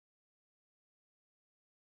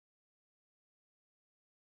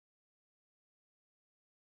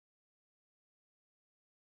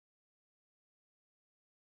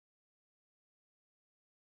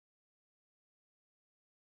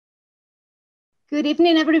Good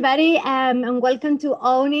evening, everybody, and welcome to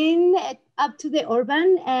Owning Up to the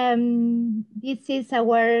Urban. This is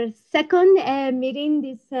our second meeting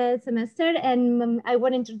this semester, and I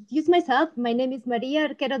want to introduce myself. My name is Maria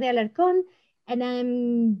Arquero de Alarcón, and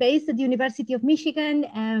I'm based at the University of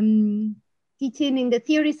Michigan, teaching in the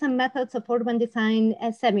Theories and Methods of Urban Design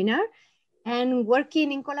seminar, and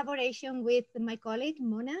working in collaboration with my colleague,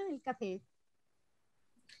 Mona El Café.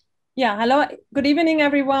 Yeah, hello, good evening,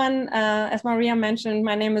 everyone. As Maria mentioned,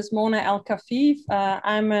 my name is Mona El Kafif.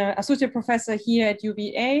 I'm an associate professor here at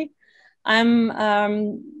UVA.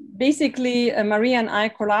 I'm basically, Maria and I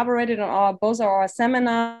collaborated on both our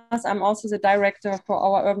seminars. I'm also the director for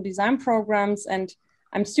our urban design programs, and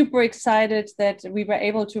I'm super excited that we were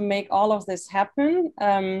able to make all of this happen.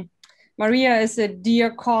 Maria is a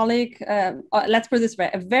dear colleague, let's put it this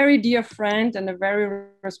way, a very dear friend and a very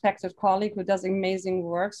respected colleague who does amazing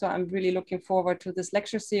work. So I'm really looking forward to this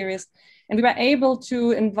lecture series. And we were able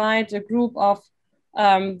to invite a group of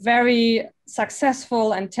very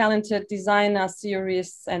successful and talented designers,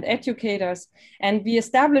 theorists, and educators. And we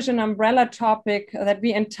established an umbrella topic that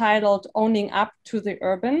we entitled Owning Up to the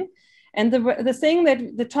Urban. And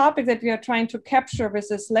the topic that we are trying to capture with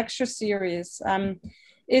this lecture series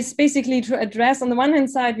is basically to address, on the one hand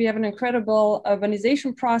side, we have an incredible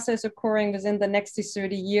urbanization process occurring within the next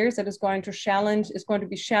 30 years that is going to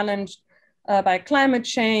be challenged by climate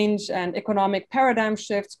change and economic paradigm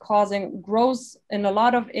shifts, causing growth in a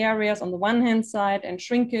lot of areas on the one hand side and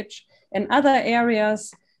shrinkage in other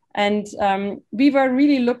areas. And we were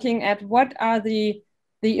really looking at what are the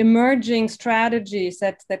emerging strategies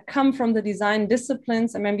that come from the design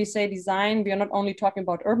disciplines. And when we say design, we are not only talking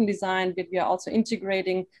about urban design, but we are also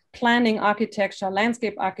integrating planning, architecture,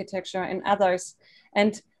 landscape architecture, and others.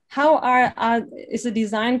 And how is the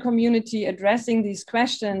design community addressing these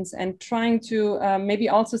questions and trying to maybe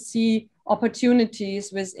also see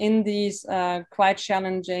opportunities within these quite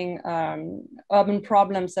challenging urban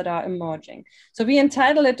problems that are emerging. So we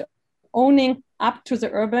entitled it Owning Up to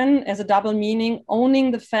the Urban as a double meaning,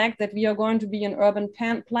 owning the fact that we are going to be an urban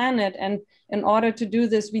planet. And in order to do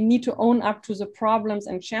this, we need to own up to the problems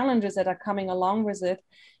and challenges that are coming along with it.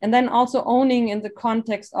 And then also owning in the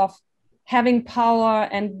context of having power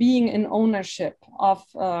and being in ownership of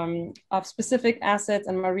specific assets.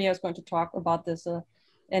 And Maria is going to talk about this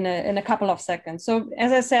in a couple of seconds. So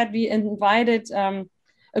as I said, we invited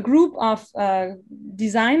a group of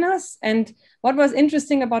designers. And what was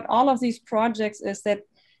interesting about all of these projects is that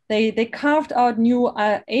they carved out new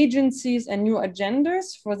agencies and new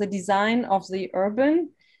agendas for the design of the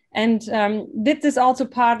urban, and did this also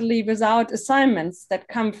partly without assignments that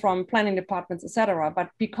come from planning departments, etc., but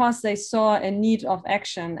because they saw a need of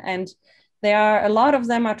action. And a lot of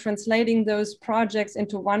them are translating those projects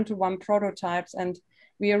into one-to-one prototypes. And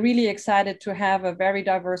we are really excited to have a very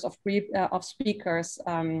diverse of speakers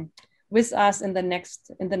with us in the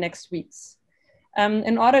next weeks.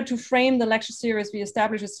 In order to frame the lecture series, we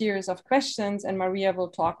established a series of questions, and Maria will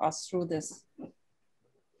talk us through this.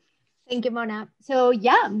 Thank you, Mona. So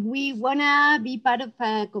yeah, we wanna be part of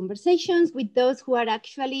conversations with those who are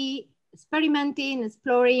actually experimenting,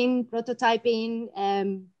 exploring,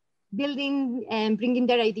 prototyping, building, and bringing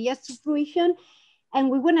their ideas to fruition. And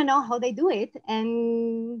we want to know how they do it.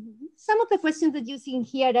 And some of the questions that you see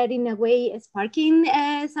here are in a way sparking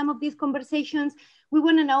some of these conversations. We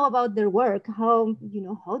want to know about their work. How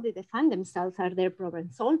do they find themselves? Are they problem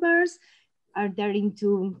solvers? Are they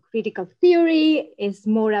into critical theory? Is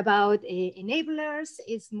more about enablers?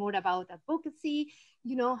 Is more about advocacy?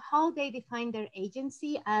 How they define their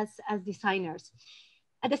agency as designers.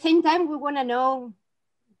 At the same time, we want to know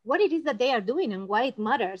what it is that they are doing and why it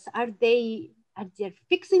matters. Are they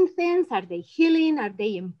fixing things? Are they healing? Are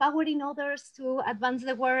they empowering others to advance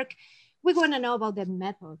the work? We want to know about the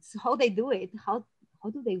methods, how they do it, how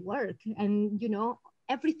do they work, and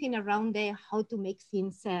everything around how to make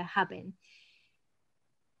things happen.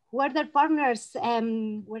 Who are their partners?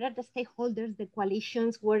 What are the stakeholders, the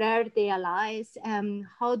coalitions? What are the allies?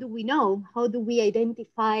 How do we know? How do we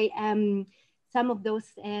identify some of those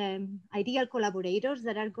ideal collaborators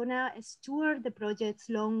that are gonna steward the project's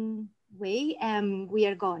long way we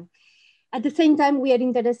are gone. At the same time, we are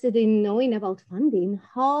interested in knowing about funding,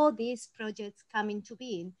 how these projects come into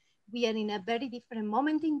being. We are in a very different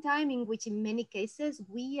moment in time in which in many cases,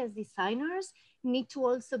 we as designers need to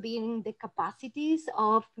also be in the capacities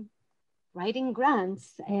of writing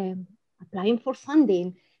grants, applying for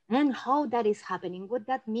funding, and how that is happening, what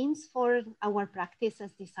that means for our practice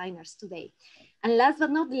as designers today. And last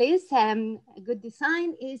but not least, good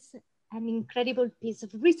design is an incredible piece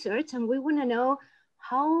of research, and we want to know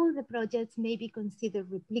how the projects may be considered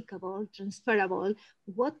replicable, transferable,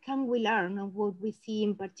 what can we learn, and what we see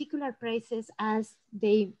in particular places as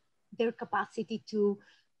their capacity to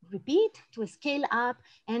repeat, to scale up,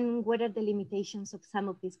 and what are the limitations of some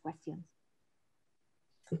of these questions?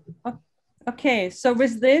 Okay, so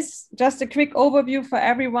with this, just a quick overview for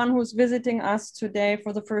everyone who's visiting us today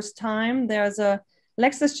for the first time. There's a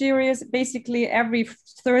lecture series basically every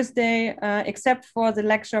Thursday, except for the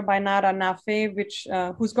lecture by Nada Nafe,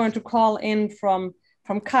 who's going to call in from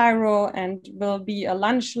Cairo, and will be a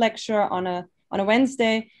lunch lecture on a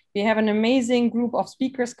Wednesday. We have an amazing group of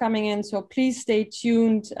speakers coming in, so please stay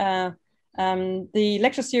tuned. The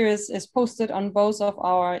lecture series is posted on both of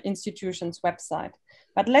our institutions' website.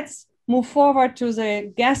 But let's move forward to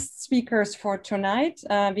the guest speakers for tonight.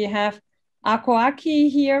 We have Akoaki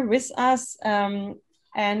here with us,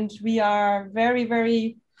 and we are very,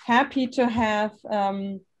 very happy to have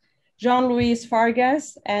Jean-Louis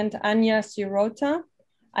Farges and Anya Sirota.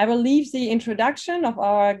 I will leave the introduction of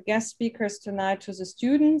our guest speakers tonight to the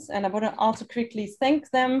students, and I want to also quickly thank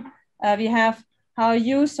them. We have Hao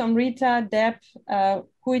Yu, Somrita, Deb,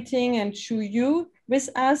 Huiting, and Shu Yu with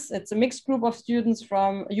us. It's a mixed group of students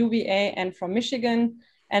from UVA and from Michigan.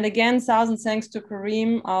 And again, thousand thanks to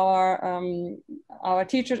Kareem, our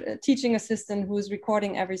teaching assistant, who is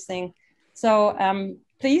recording everything. So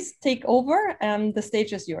please take over. The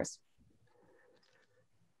stage is yours.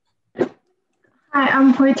 Hi,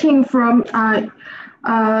 I'm Huiting from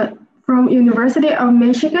University of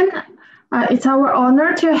Michigan. It's our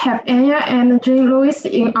honor to have Anya and Jean-Louis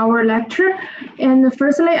in our lecture. And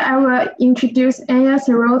firstly, I will introduce Anya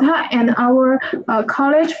Sirota, and our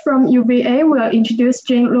college from UVA will introduce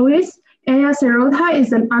Jean-Louis. Anya Sirota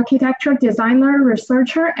is an architecture designer,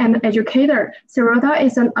 researcher, and educator. Sirota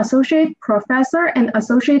is an associate professor and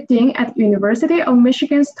associate dean at University of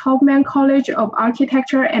Michigan's Taubman College of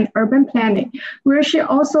Architecture and Urban Planning, where she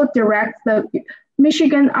also directs the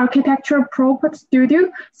Michigan Architecture Proper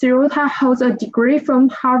Studio. Sirota holds a degree from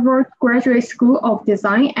Harvard Graduate School of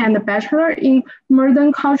Design and a bachelor in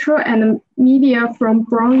modern culture and media from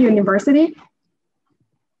Brown University.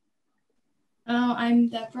 Hello, I'm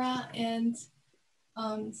Deborah, and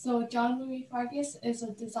so Jean-Louis Farges is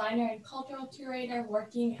a designer and cultural curator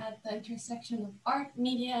working at the intersection of art,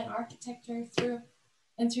 media, and architecture through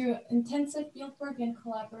intensive fieldwork and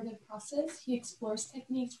collaborative process. He explores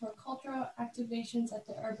techniques for cultural activations at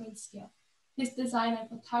the urban scale. His design and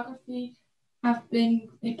photography have been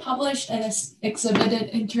published and exhibited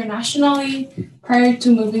internationally. Prior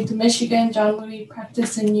to moving to Michigan, Jean-Louis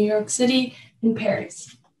practiced in New York City and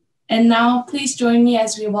Paris. And now please join me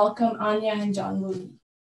as we welcome Anya and Jean-Louis.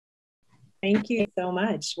 Thank you so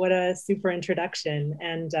much. What a super introduction.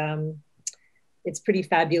 And it's pretty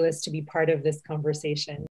fabulous to be part of this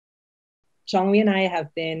conversation. Jean-Louis and I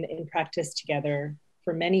have been in practice together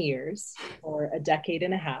for many years, for a decade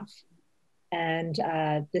and a half. And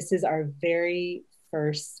this is our very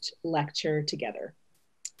first lecture together.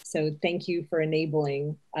 So thank you for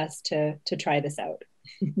enabling us to try this out.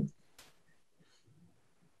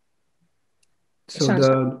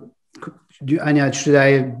 So Anya, should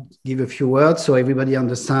I give a few words so everybody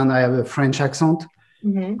understand? I have a French accent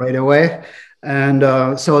right away. And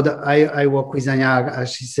I work with Anya,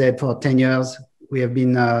 as she said, for 10 years. We have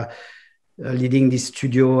been leading this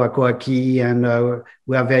studio, Akoaki, and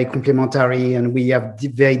we are very complementary, and we have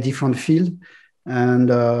very different field.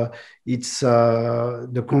 And it's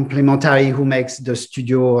the complementary who makes the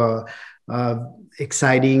studio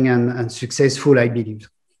exciting and successful, I believe.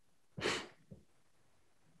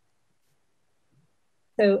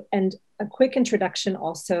 So, and a quick introduction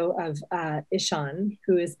also of Ishan,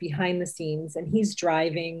 who is behind the scenes, and he's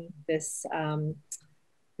driving this,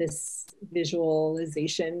 this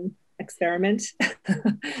visualization experiment.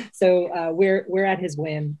 So we're at his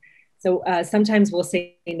whim. So sometimes we'll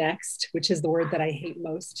say next, which is the word that I hate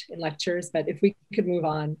most in lectures, but if we could move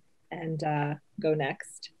on and go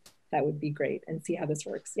next, that would be great, and see how this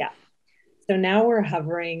works. Yeah. So now we're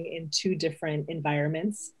hovering in two different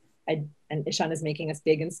environments. And Ishan is making us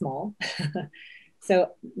big and small.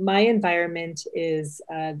 So my environment is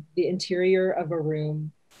the interior of a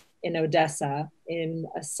room in Odessa, in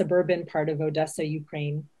a suburban part of Odessa,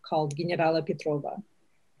 Ukraine, called Generala Petrova.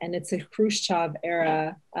 And it's a Khrushchev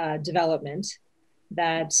era development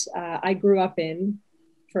that I grew up in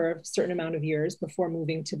for a certain amount of years before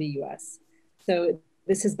moving to the US. So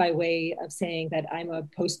this is by way of saying that I'm a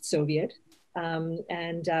post-Soviet,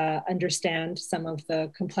 and understand some of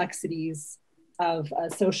the complexities of a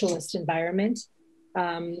socialist environment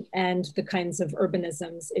and the kinds of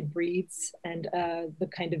urbanisms it breeds, and the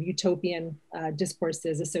kind of utopian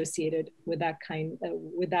discourses associated with that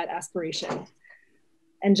with that aspiration.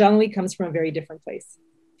 And Jean-Louis comes from a very different place.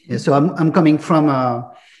 Yeah, so I'm coming from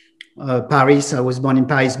Paris. I was born in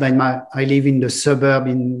Paris, but I live in the suburb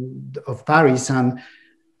of Paris, and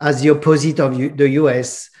as the opposite of the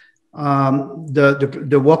US,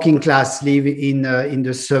 the working class live in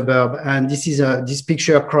the suburb. And this is this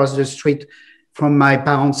picture across the street from my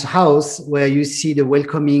parents' house, where you see the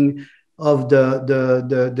welcoming of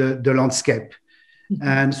the landscape.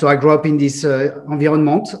 And so I grew up in this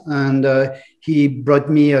environment, and he brought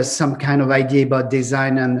me some kind of idea about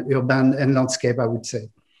design and urban and landscape, I would say.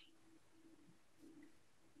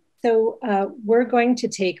 So we're going to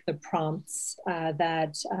take the prompts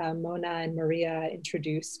that Mona and Maria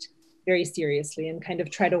introduced very seriously and kind of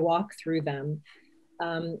try to walk through them.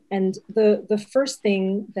 And the first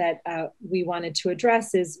thing that we wanted to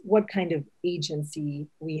address is what kind of agency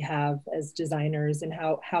we have as designers and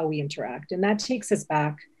how we interact. And that takes us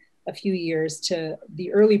back a few years to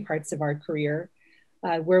the early parts of our career,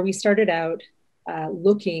 where we started out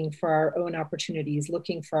looking for our own opportunities,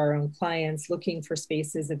 looking for our own clients, looking for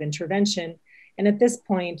spaces of intervention. And at this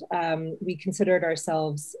point, we considered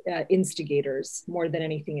ourselves instigators more than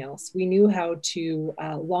anything else. We knew how to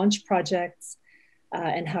launch projects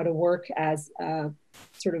and how to work as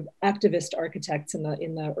sort of activist architects in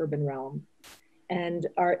the urban realm. And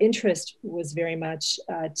our interest was very much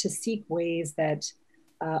to seek ways that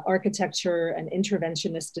architecture and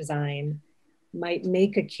interventionist design might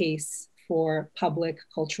make a case for public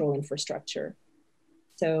cultural infrastructure.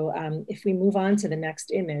 So if we move on to the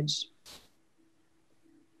next image,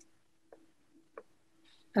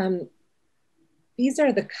 these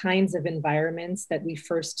are the kinds of environments that we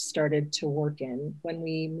first started to work in when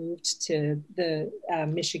we moved to the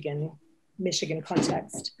Michigan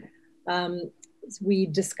context. We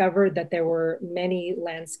discovered that there were many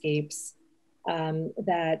landscapes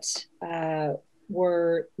that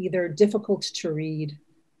were either difficult to read,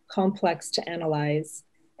 complex to analyze,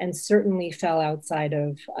 and certainly fell outside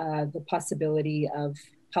of the possibility of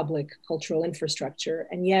public cultural infrastructure.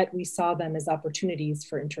 And yet we saw them as opportunities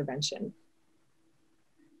for intervention.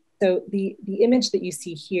 So the image that you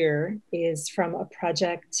see here is from a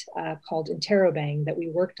project called Interrobang that we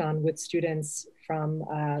worked on with students from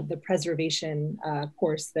the preservation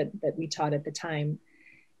course that we taught at the time.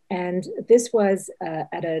 And this was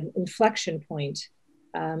at an inflection point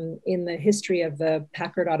in the history of the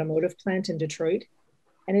Packard automotive plant in Detroit.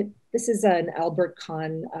 And this is an Albert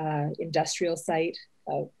Kahn industrial site,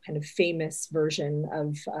 a kind of famous version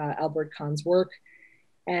of Albert Kahn's work.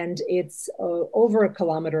 And it's over a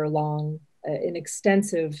kilometer long, an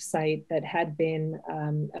extensive site that had been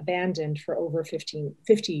abandoned for over 50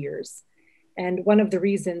 years. And one of the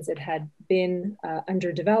reasons it had been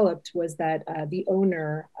underdeveloped was that the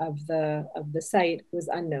owner of the site was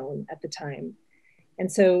unknown at the time.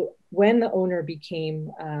 And so when the owner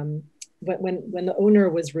became, when the owner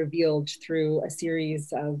was revealed through a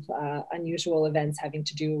series of unusual events having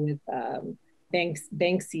to do with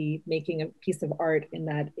Banksy making a piece of art in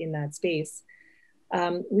that space,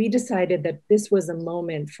 we decided that this was a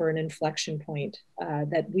moment for an inflection point,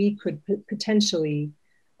 that we could potentially,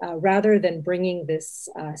 rather than bringing this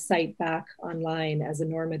site back online as a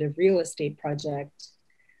normative real estate project,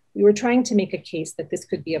 we were trying to make a case that this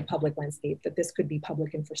could be a public landscape, that this could be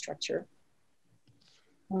public infrastructure.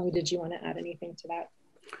 Did you want to add anything to that,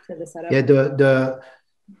 to the setup? Yeah,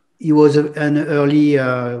 it was an early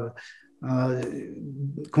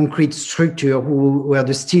concrete structure where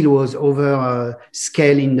the steel was over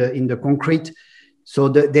scale in the concrete. So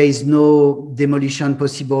there is no demolition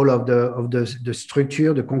possible of the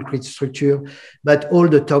structure, the concrete structure, but all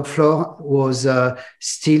the top floor was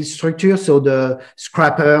steel structure. So the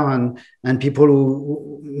scrapper and people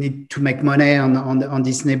who need to make money on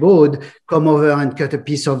this neighborhood come over and cut a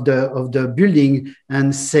piece of the building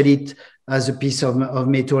and sell it as a piece of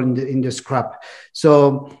metal in the scrap.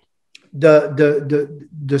 So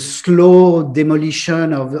the slow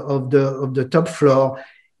demolition of the top floor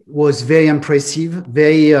was very impressive,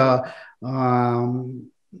 very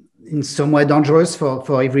in some way dangerous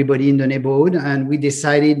for everybody in the neighborhood. And we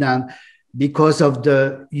decided that because of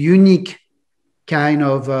the unique kind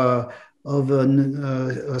of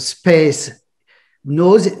space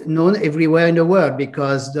known everywhere in the world,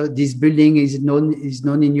 because this building is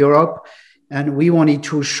known in Europe, and we wanted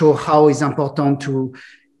to show how it's important to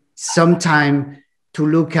sometime to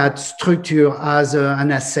look at structure as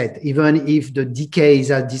an asset, even if the decay is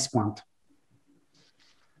at this point.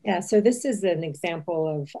 Yeah, so this is an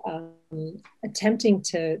example of attempting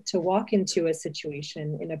to walk into a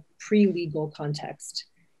situation in a pre-legal context.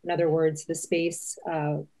 In other words, the space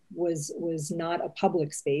was not a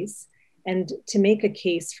public space, and to make a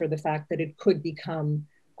case for the fact that it could become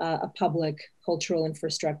a public cultural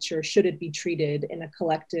infrastructure should it be treated in a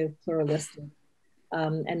collective, pluralistic,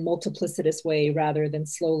 and multiplicitous way rather than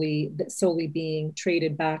solely being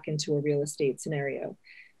traded back into a real estate scenario.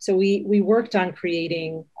 So we worked on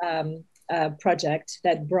creating a project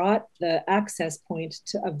that brought the access point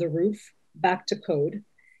of the roof back to code,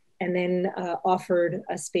 and then offered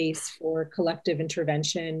a space for collective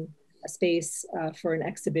intervention, a space for an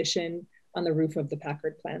exhibition on the roof of the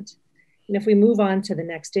Packard plant. And if we move on to the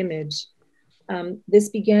next image, this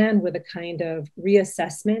began with a kind of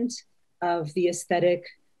reassessment of the aesthetic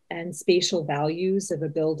and spatial values of a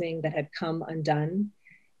building that had come undone.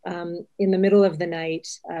 In the middle of the night,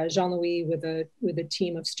 Jean-Louis with a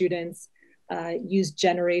team of students used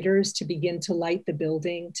generators to begin to light the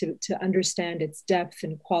building, to understand its depth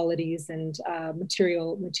and qualities and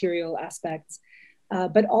material aspects,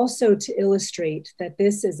 but also to illustrate that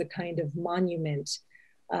this is a kind of monument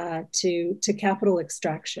to capital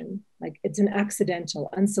extraction. Like, it's an accidental,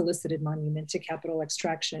 unsolicited monument to capital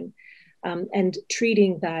extraction. And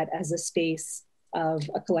treating that as a space of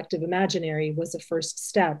a collective imaginary was a first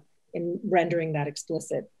step in rendering that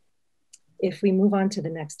explicit. If we move on to the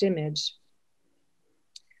next image,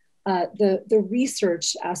 the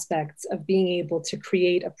research aspects of being able to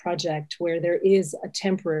create a project where there is a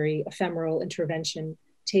temporary ephemeral intervention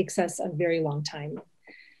takes us a very long time.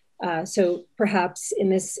 So perhaps in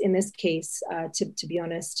this case, to be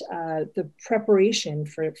honest, the preparation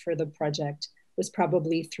for the project was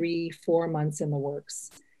probably 3-4 months in the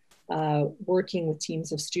works. Working with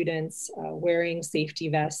teams of students, wearing safety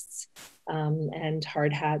vests and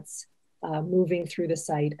hard hats, moving through the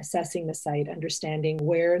site, assessing the site, understanding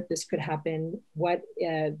where this could happen, what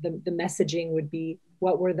the messaging would be,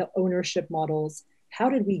 what were the ownership models, how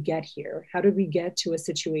did we get here? How did we get to a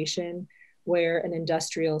situation where an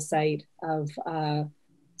industrial site of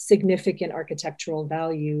significant architectural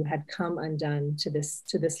value had come undone to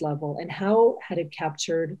this level, and how had it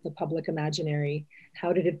captured the public imaginary?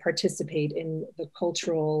 How did it participate in the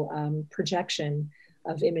cultural projection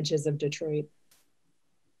of images of Detroit?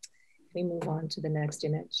 We move on to the next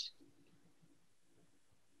image.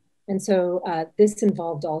 And so this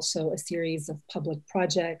involved also a series of public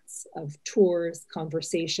projects, of tours,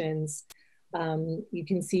 conversations. You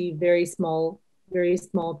can see very small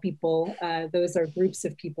people. Those are groups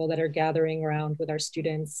of people that are gathering around with our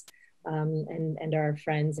students and our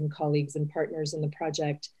friends and colleagues and partners in the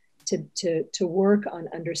project to work on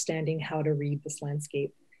understanding how to read this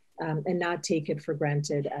landscape and not take it for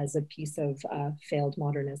granted as a piece of failed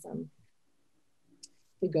modernism.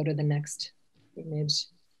 We go to the next image.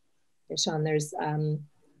 Sean, there's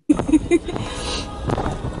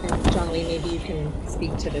Jean-Louis, maybe you can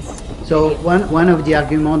speak to this. So one of the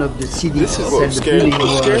arguments of the city this is what scares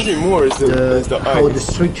me more is the how ice. the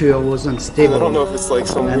structure was unstable. I don't know if it's like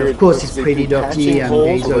some and weird, of course it's pretty dirty and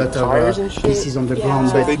there's a lot of pieces on the ground,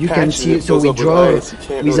 So but you can see, so we drove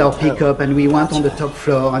with our pickup and we went on the top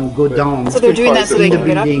floor and go down So they're doing that so they in the can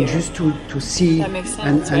get up building here. just to see and I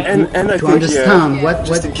to think, understand what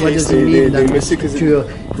does it mean that the structure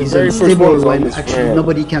is unstable when actually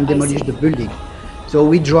nobody can demolish the building. So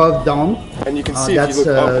we drove down. And you can see that's if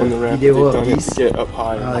you look up on the ramp, video of don't this. get up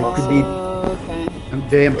high. It could be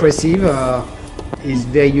very impressive. It's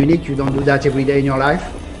very unique. You don't do that every day in your life.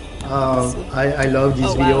 I love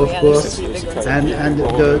this video, of course. And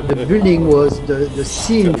the building was the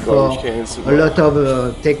scene for a lot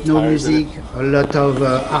of techno music, a lot of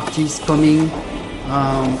artists coming.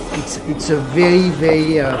 It's a very,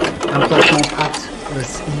 very important art.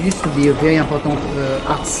 It used to be a very important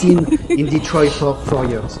art scene in Detroit for 4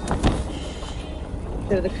 years.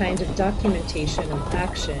 So the kind of documentation of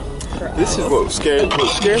action for This is what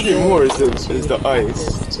scares me more is the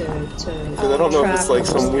ice. Because I don't know if it's like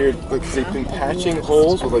some weird, like they've been patching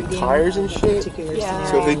holes with like tires and shit. So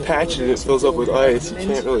if they patch it and it fills up with ice, you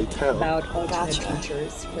can't really tell. About alternate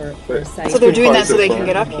features for So they're doing that so they can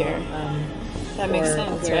get up here. That makes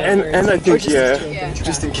sense, right? And I think,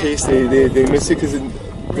 just in case they miss it, because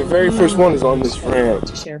the very first one is on this ramp.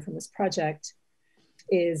 To share from this project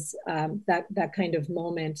is that kind of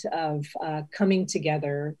moment of coming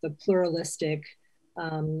together, the pluralistic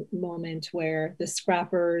moment where the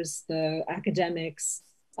scrappers, the academics,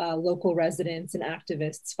 local residents and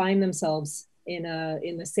activists find themselves in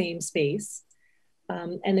the same space.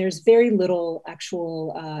 And there's very little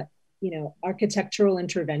actual architectural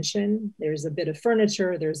intervention. There's a bit of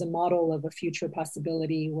furniture. There's a model of a future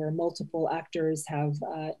possibility where multiple actors have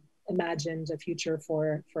imagined a future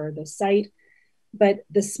for the site. But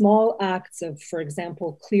the small acts of, for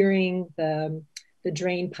example, clearing the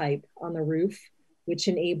drain pipe on the roof, which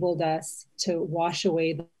enabled us to wash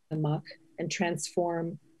away the muck and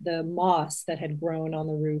transform the moss that had grown on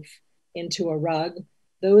the roof into a rug.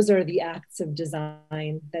 Those are the acts of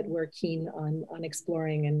design that we're keen on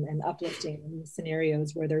exploring and uplifting in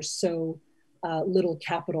scenarios where there's so little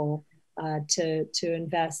capital to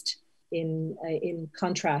invest in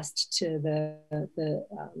contrast to the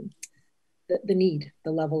need,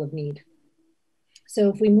 the level of need. So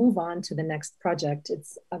if we move on to the next project,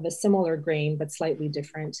 it's of a similar grain, but slightly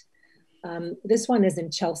different. This one is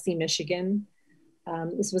in Chelsea, Michigan.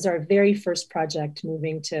 This was our very first project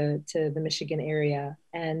moving to the Michigan area.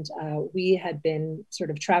 And we had been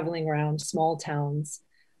sort of traveling around small towns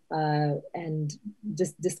and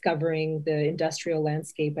just discovering the industrial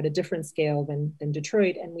landscape at a different scale than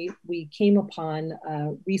Detroit. And we came upon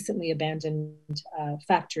a recently abandoned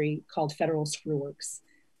factory called Federal Screw Works.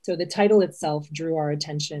 So the title itself drew our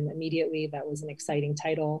attention immediately. That was an exciting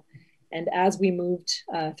title. And as we moved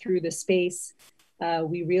through the space,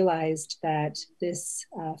 we realized that this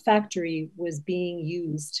factory was being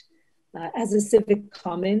used as a civic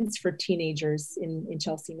commons for teenagers in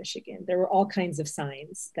Chelsea, Michigan. There were all kinds of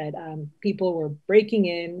signs that people were breaking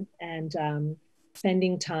in and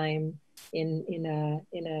spending time in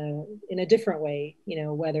a different way,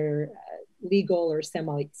 whether legal or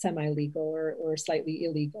semi-legal or slightly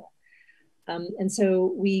illegal. And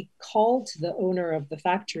so we called the owner of the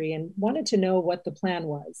factory and wanted to know what the plan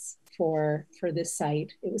was for this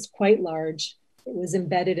site. It was quite large. It was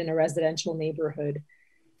embedded in a residential neighborhood.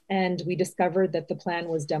 And we discovered that the plan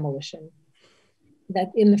was demolition,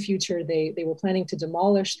 that in the future, they were planning to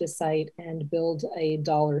demolish the site and build a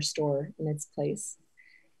dollar store in its place.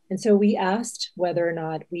 And so we asked whether or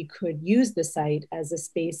not we could use the site as a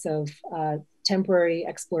space of temporary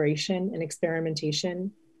exploration and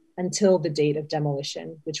experimentation until the date of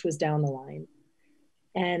demolition, which was down the line.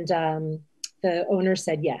 And the owner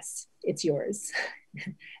said, yes, it's yours.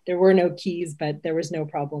 There were no keys, but there was no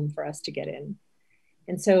problem for us to get in.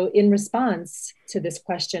 And so in response to this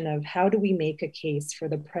question of how do we make a case for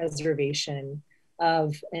the preservation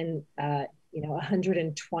of an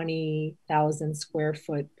 120,000 square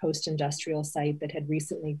foot post-industrial site that had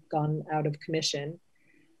recently gone out of commission,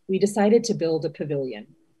 we decided to build a pavilion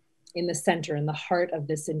in the center, in the heart of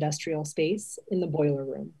this industrial space, in the boiler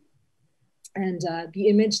room. And the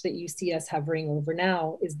image that you see us hovering over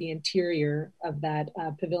now is the interior of that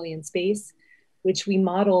pavilion space, which we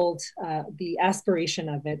modeled. The aspiration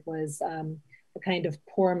of it was a kind of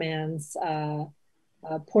poor man's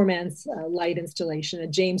light installation, a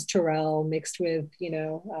James Turrell mixed with,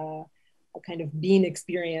 a kind of bean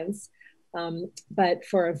experience, but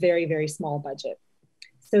for a very, very small budget.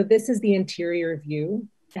 So this is the interior view.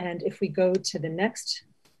 And if we go to the next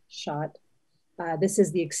shot, this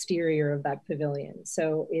is the exterior of that pavilion.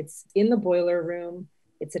 So it's in the boiler room.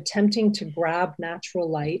 It's attempting to grab natural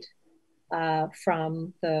light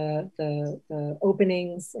from the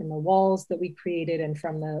openings in the walls that we created and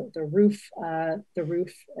from the roof,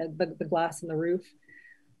 the glass in the roof,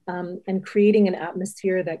 and creating an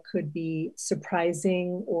atmosphere that could be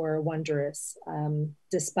surprising or wondrous,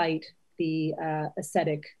 despite the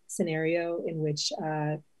aesthetic scenario in which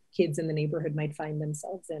kids in the neighborhood might find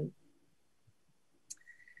themselves in.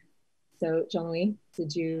 So, Jean-Louis,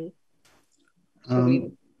 did you?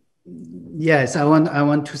 Yes, I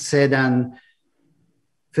want to say that,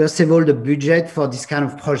 first of all, the budget for this kind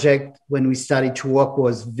of project when we started to work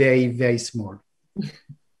was very, very small.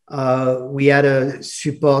 We had a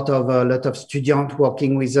support of a lot of students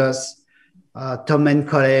working with us, Tubman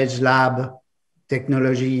College, lab,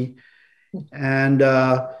 technology. And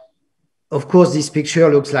of course, this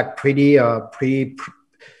picture looks like pretty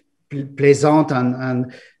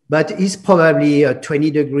pleasant, but it's probably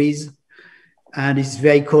 20 degrees. And it's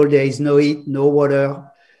very cold. There is no heat, no water.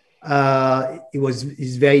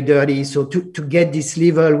 It's very dirty. So to get this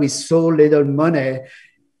level with so little money,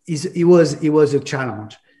 it was a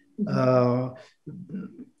challenge.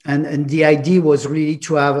 And the idea was really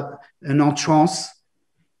to have an entrance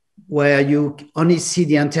where you only see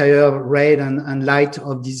the interior red and light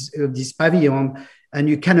of this pavilion, and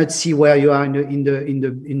you cannot see where you are in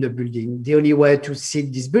the building. The only way to see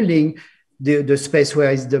this building, the space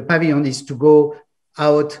where is the pavilion, is to go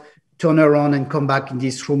out, turn around, and come back in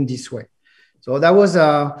this room this way. So that was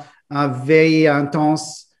a very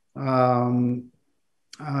intense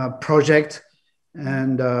project,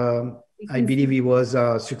 and I believe he was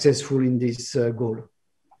successful in this goal.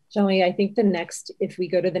 Jean-Louis, I think if we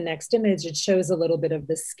go to the next image, it shows a little bit of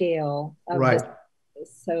the scale of right. This.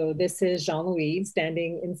 So this is Jean-Louis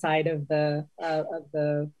standing inside of the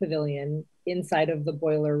pavilion, inside of the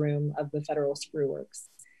boiler room of the Federal Screw Works.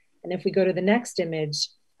 And if we go to the next image,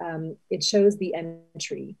 it shows the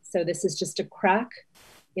entry. So this is just a crack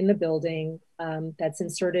in the building that's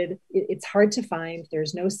inserted. It's hard to find.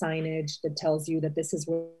 There's no signage that tells you that this is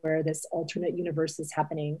where this alternate universe is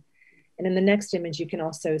happening. And in the next image, you can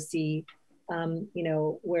also see,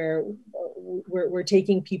 where we're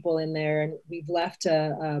taking people in there, and we've left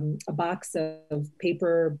a box of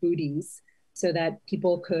paper booties so that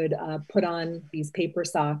people could put on these paper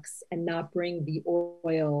socks and not bring the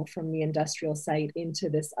oil from the industrial site into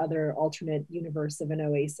this other alternate universe of an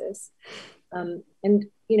oasis.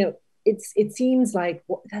 It seems like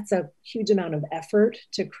that's a huge amount of effort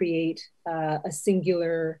to create a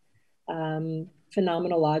singular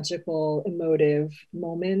phenomenological emotive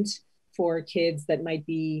moment for kids that might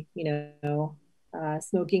be,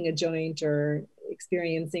 smoking a joint or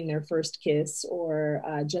experiencing their first kiss or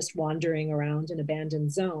just wandering around an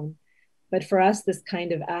abandoned zone. But for us, this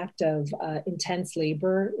kind of act of intense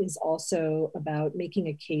labor is also about making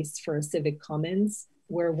a case for a civic commons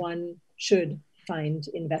where one should find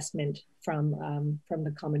investment from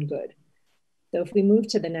the common good. So if we move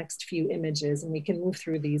to the next few images, and we can move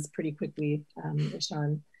through these pretty quickly,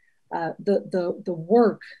 Ishan, the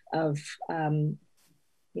work of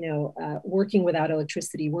working without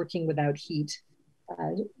electricity, working without heat,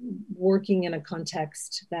 working in a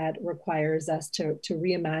context that requires us to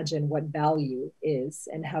reimagine what value is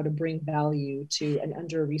and how to bring value to an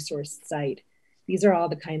under-resourced site. These are all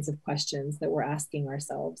the kinds of questions that we're asking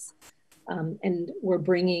ourselves. And we're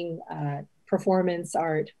bringing performance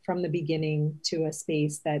art from the beginning to a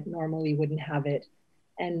space that normally wouldn't have it,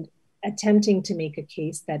 and attempting to make a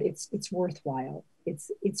case that it's worthwhile.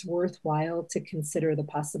 It's worthwhile to consider the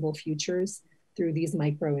possible futures through these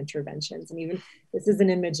micro interventions. And even this is an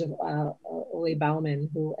image of Ole Baumann,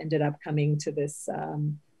 who ended up coming to this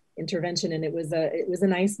intervention, and it was a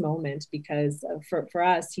nice moment because for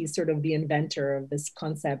us, he's sort of the inventor of this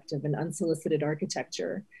concept of an unsolicited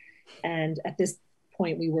architecture. And at this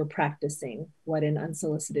point, we were practicing what an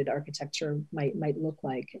unsolicited architecture might look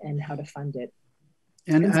like and how to fund it.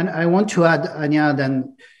 And I want to add, Anya,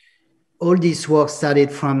 that all this work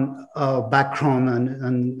started from our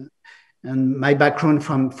background and my background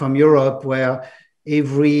from Europe, where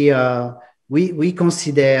we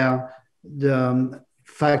consider the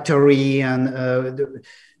factory and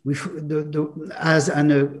as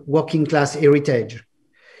a working class heritage.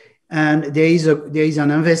 And there is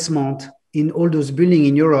an investment in all those buildings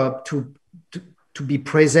in Europe to be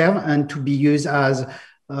preserved and to be used as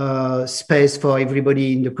space for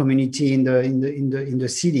everybody in the community in the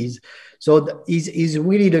cities. So is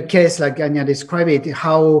really the case, like Anya described it,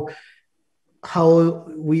 how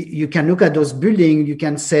you can look at those buildings, you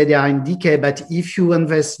can say they are in decay, but if you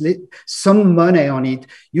invest some money on it,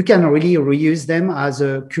 you can really reuse them as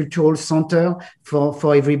a cultural center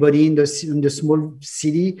for everybody in the small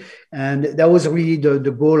city. And that was really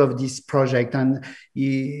the goal of this project. And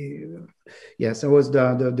yes, that was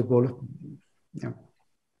the goal. Yeah.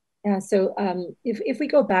 Yeah. So if we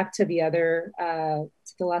go back to to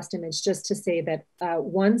the last image, just to say that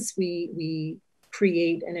once we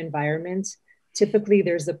create an environment, typically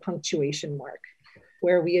there's a punctuation mark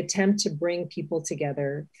where we attempt to bring people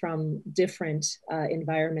together from different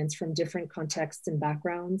environments, from different contexts and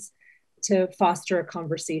backgrounds, to foster a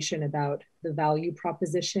conversation about the value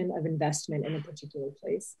proposition of investment in a particular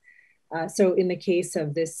place. So in the case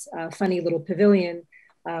of this funny little pavilion,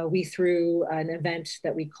 we threw an event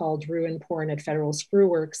that we called Ruin Porn at Federal Screw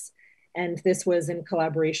Works. And this was in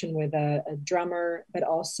collaboration with a drummer, but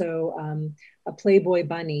also a Playboy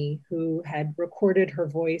bunny who had recorded her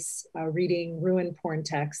voice reading ruin porn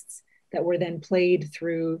texts that were then played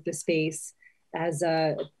through the space as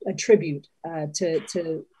a tribute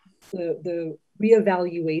to the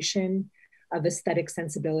reevaluation of aesthetic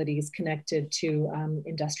sensibilities connected to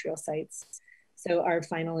industrial sites. So our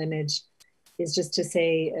final image is just to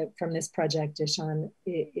say from this project, Ishan,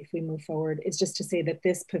 if we move forward, is just to say that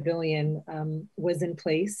this pavilion was in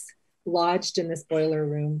place, lodged in this boiler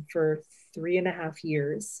room for 3.5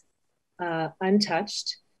 years,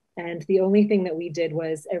 untouched. And the only thing that we did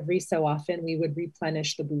was every so often we would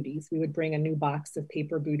replenish the booties. We would bring a new box of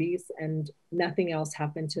paper booties, and nothing else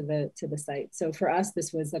happened to the site. So for us,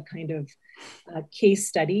 this was a kind of case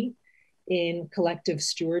study in collective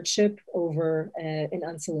stewardship over an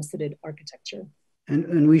unsolicited architecture.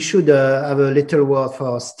 And we should have a little word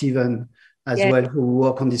for Stephen as well who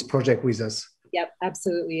work on this project with us. Yep,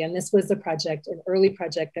 absolutely. And this was a project, an early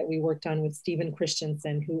project that we worked on with Stephen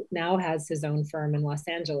Christensen, who now has his own firm in Los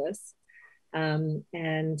Angeles, and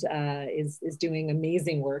is doing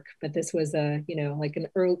amazing work. But this was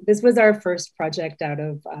this was our first project out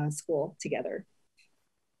of school together.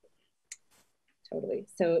 Totally.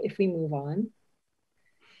 So if we move on,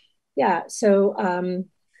 yeah. So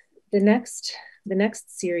the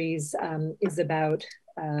next series is about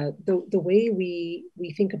the way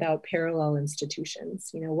we think about parallel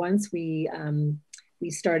institutions. You know, once we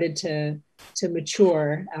started to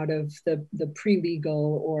mature out of the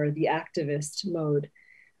pre-legal or the activist mode,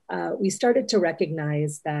 we started to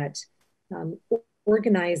recognize that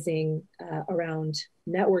organizing around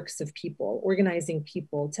networks of people, organizing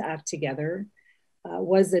people to act together,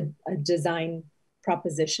 was a design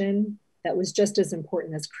proposition that was just as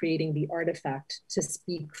important as creating the artifact to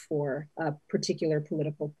speak for a particular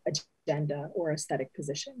political agenda or aesthetic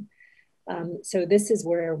position. So this is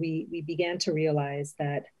where we began to realize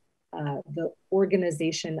that the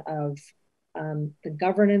organization of the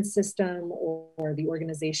governance system or the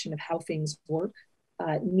organization of how things work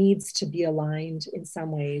needs to be aligned in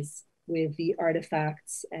some ways with the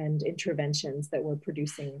artifacts and interventions that we're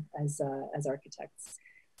producing as architects.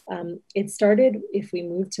 It started, if we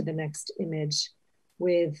move to the next image,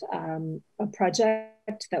 with a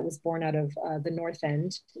project that was born out of the North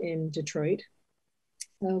End in Detroit,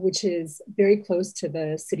 which is very close to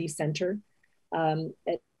the city center.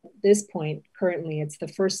 At this point, currently, it's the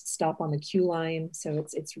first stop on the Q line, so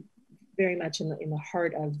it's very much in the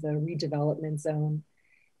heart of the redevelopment zone.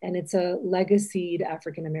 And it's a legacied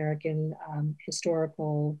African-American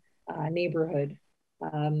historical neighborhood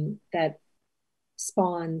that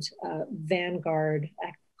spawned vanguard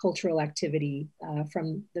cultural activity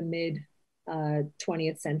from the mid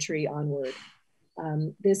 20th century onward.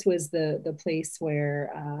 This was the place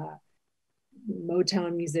where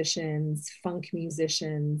Motown musicians, funk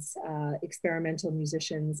musicians, experimental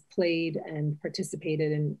musicians played and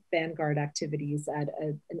participated in vanguard activities at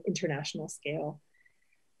an international scale.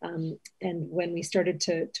 And when we started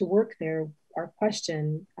to work there, our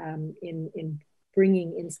question in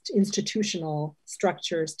bringing institutional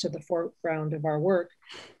structures to the foreground of our work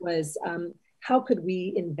was how could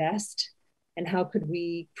we invest and how could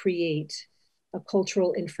we create a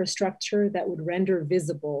cultural infrastructure that would render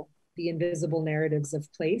visible the invisible narratives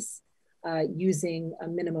of place using a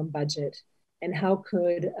minimum budget? And how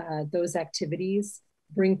could those activities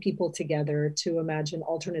bring people together to imagine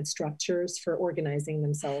alternate structures for organizing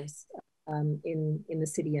themselves in the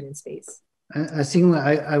city and in space? I think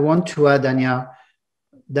I want to add, Anya,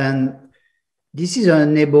 then this is a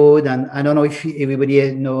neighborhood, and I don't know if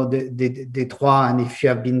everybody know the Detroit and if you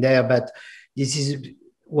have been there, but this is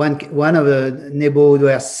one of the neighborhoods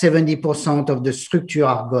where 70% of the structure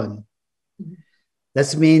are gone. Mm-hmm.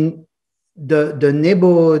 That means the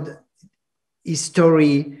neighborhood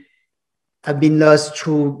history have been lost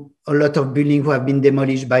through a lot of buildings who have been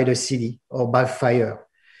demolished by the city or by fire.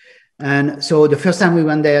 And so the first time we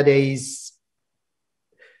went there is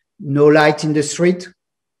no light in the street.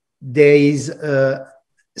 There is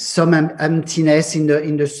some emptiness in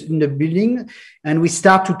the building, and we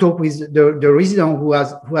start to talk with the residents who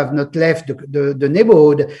have not left the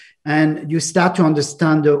neighborhood, and you start to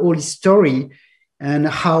understand the whole story and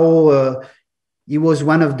how he was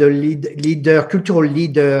one of the cultural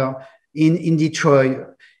leader in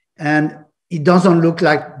Detroit, and it doesn't look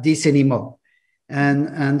like this anymore.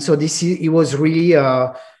 And so it was really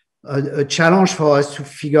a challenge for us to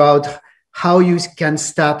figure out how you can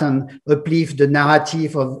start and uplift the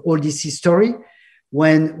narrative of all this history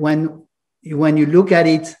when you look at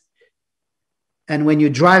it and when you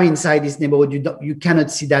drive inside this neighborhood, you cannot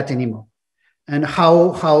see that anymore. And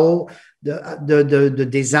how the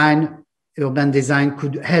design, urban design,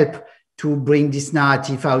 could help to bring this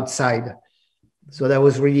narrative outside. So that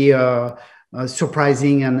was really a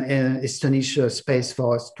surprising and astonishing space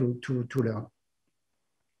for us to learn.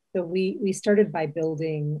 So we started by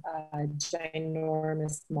building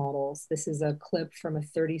ginormous models. This is a clip from a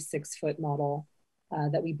 36-foot model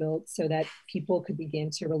that we built so that people could begin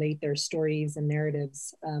to relate their stories and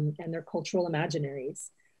narratives and their cultural imaginaries.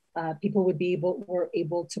 People were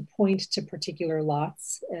able to point to particular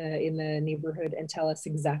lots in the neighborhood and tell us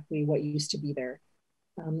exactly what used to be there.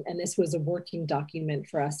 And this was a working document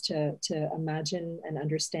for us to imagine and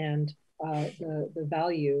understand the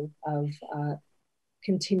value of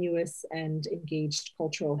continuous and engaged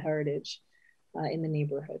cultural heritage in the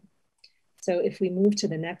neighborhood. So if we move to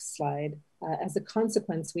the next slide, as a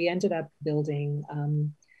consequence, we ended up building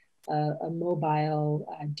a mobile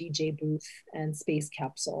DJ booth and space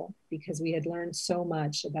capsule, because we had learned so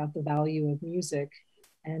much about the value of music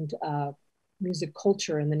and music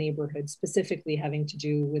culture in the neighborhood, specifically having to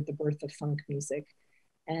do with the birth of funk music.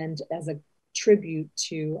 And as a tribute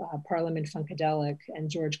to Parliament Funkadelic and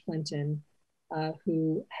George Clinton,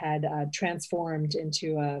 who had transformed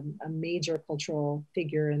into a major cultural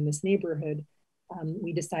figure in this neighborhood,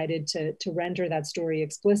 we decided to render that story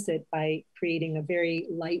explicit by creating a very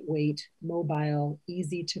lightweight, mobile,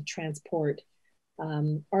 easy to transport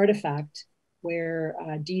artifact where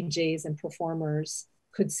DJs and performers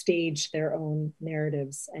could stage their own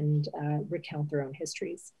narratives and recount their own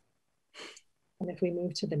histories. And if we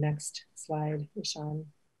move to the next slide, Ishan.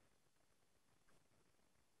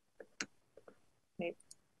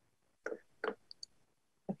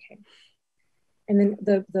 Okay. And then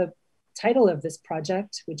the title of this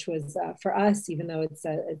project, which was for us, even though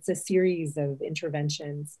it's a series of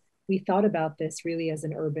interventions, we thought about this really as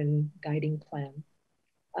an urban guiding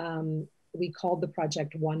plan. We called the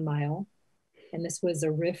project 1 Mile, and this was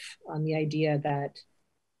a riff on the idea that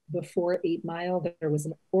before 8 Mile, there was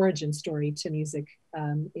an origin story to music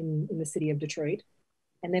in the city of Detroit.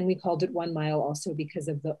 And then we called it 1 Mile also because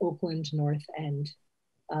of the Oakland North End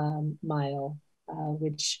mile,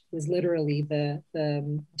 which was literally the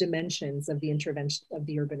dimensions of the intervention, of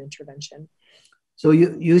the urban intervention. So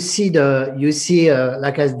you see,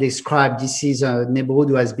 like as described, this is a neighborhood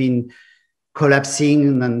who has been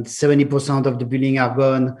collapsing, and 70% of the buildings are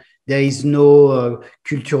gone. There is no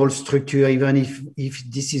cultural structure, even if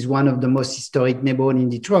this is one of the most historic neighborhoods in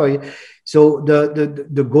Detroit. So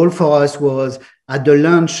the goal for us was, at the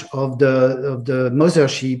launch of the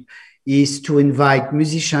mothership, is to invite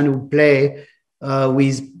musicians who play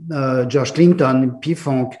with George Clinton,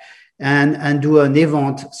 P-Funk, and do an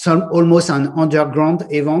event, almost an underground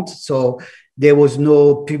event. So there was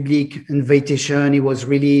no public invitation. It was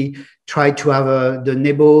really try to have the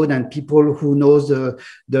neighborhood and people who knows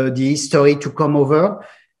the history to come over.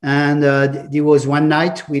 And there was one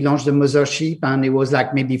night we launched the mothership, and it was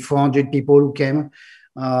like maybe 400 people who came.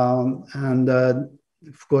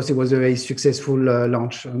 Of course, it was a very successful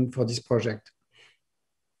launch for this project.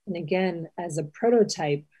 And again, as a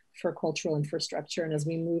prototype for cultural infrastructure, and as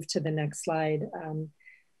we move to the next slide,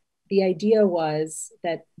 the idea was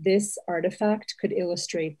that this artifact could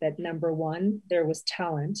illustrate that, number one, there was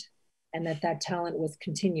talent, and that talent was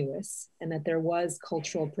continuous, and that there was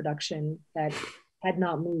cultural production that had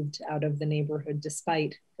not moved out of the neighborhood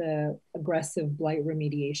despite the aggressive blight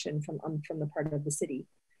remediation from the part of the city.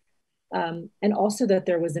 And also that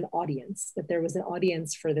there was an audience,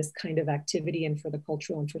 for this kind of activity and for the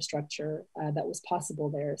cultural infrastructure that was possible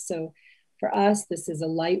there. So for us, this is a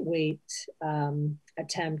lightweight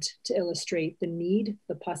attempt to illustrate the need,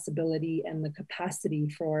 the possibility, and the capacity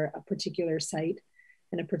for a particular site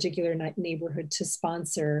and a particular neighborhood to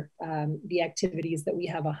sponsor the activities that we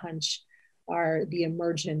have a hunch are the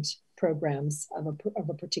emergent programs of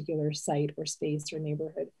a particular site or space or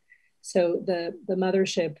neighborhood. So the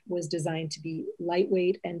mothership was designed to be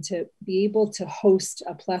lightweight and to be able to host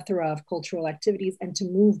a plethora of cultural activities and to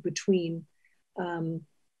move between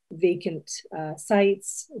vacant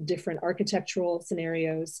sites, different architectural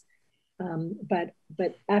scenarios, but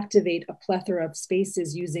activate a plethora of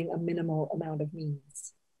spaces using a minimal amount of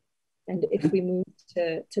means. And if we move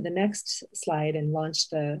to the next slide and launch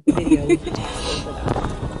the video, we can take over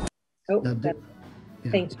that. Oh,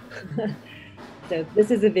 thank you. So this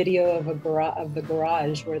is a video of the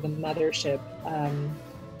garage where the mothership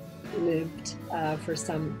lived for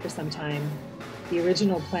some time. The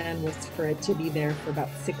original plan was for it to be there for about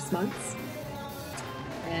 6 months,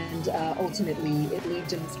 and ultimately it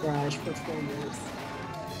lived in this garage for 4 years.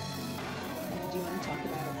 And do you want to talk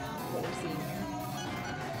about what we're seeing here?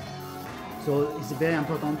 So it's very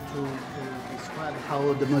important to describe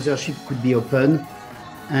how the mothership could be open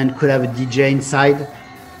and could have a DJ inside.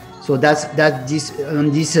 So this event,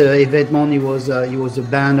 it was a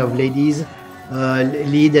band of ladies,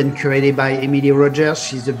 led and curated by Emily Rogers.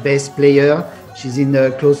 She's the bass player. She's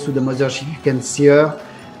close to the mothership. You can see her,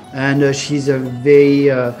 and she's a very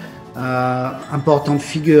important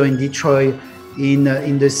figure in Detroit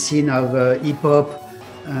in the scene of hip hop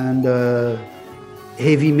and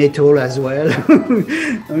heavy metal as well.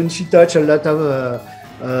 And she touched a lot of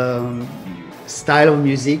style of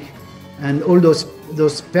music, and all those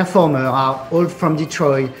performers are all from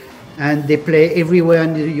Detroit, and they play everywhere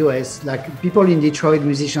in the US. Like people in Detroit,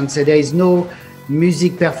 musicians say there is no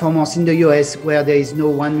music performance in the US where there is no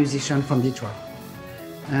one musician from Detroit.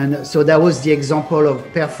 And so that was the example of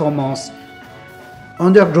performance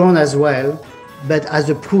underground as well, but as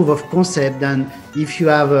a proof of concept, and if you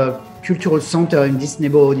have a cultural center in this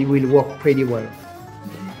neighborhood, it will work pretty well.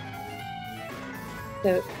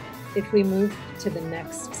 So if we move to the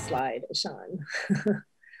next slide, Ishan.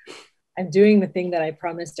 I'm doing the thing that I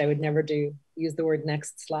promised I would never do, use the word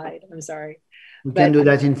next slide. I'm sorry. We can do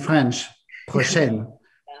that in French. Prochaine.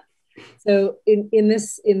 Yeah. So in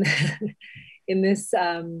this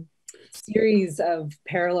series of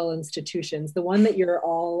parallel institutions, the one that you're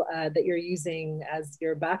using as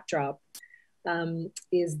your backdrop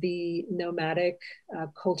is the nomadic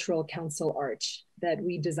cultural council arch that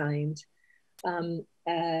we designed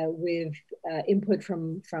with input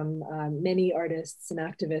from many artists and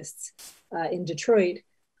activists in Detroit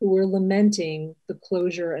who were lamenting the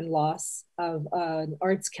closure and loss of an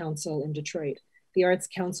arts council in Detroit. The arts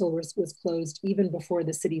council was closed even before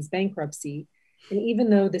the city's bankruptcy. And even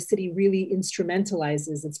though the city really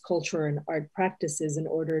instrumentalizes its culture and art practices in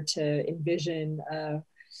order to envision an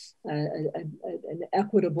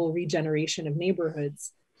equitable regeneration of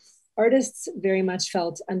neighborhoods, artists very much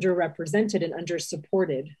felt underrepresented and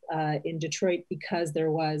undersupported in Detroit because there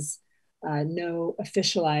was no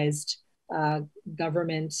officialized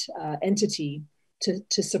government entity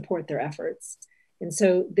to support their efforts. And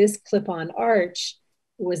so this clip-on arch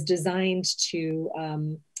was designed to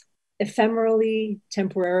ephemerally,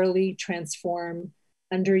 temporarily transform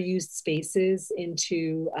underused spaces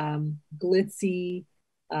into glitzy,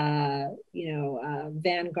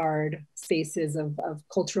 vanguard spaces of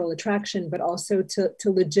cultural attraction, but also to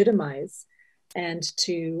legitimize and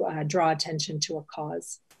to draw attention to a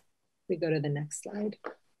cause. We go to the next slide.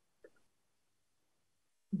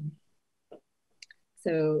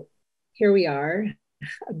 So here we are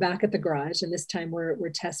back at the garage, and this time we're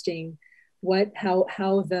testing how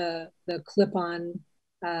the clip-on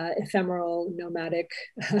ephemeral nomadic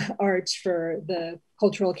arch for the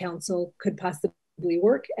Cultural Council could possibly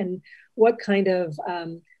work, and what kind of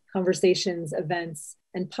conversations, events,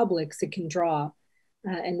 and publics it can draw,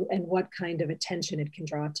 and what kind of attention it can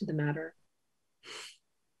draw to the matter.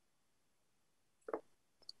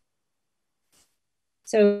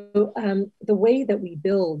 So the way that we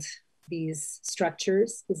build these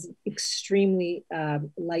structures is extremely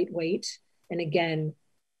lightweight and, again,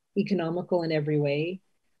 economical in every way.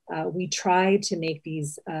 We try to make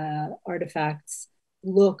these artifacts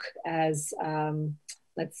look as,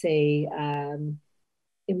 let's say,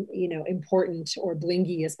 important or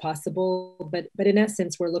blingy as possible, but in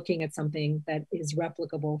essence, we're looking at something that is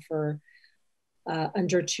replicable for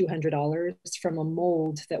under $200 from a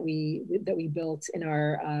mold that we built in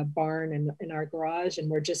our barn and in our garage, and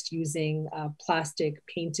we're just using plastic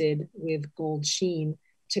painted with gold sheen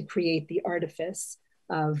to create the artifice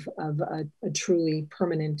of a truly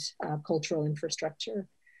permanent cultural infrastructure.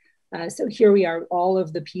 So here we are. All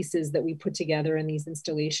of the pieces that we put together in these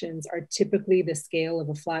installations are typically the scale of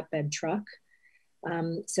a flatbed truck,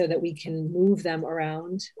 so that we can move them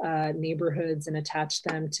around neighborhoods and attach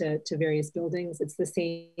them to various buildings. It's the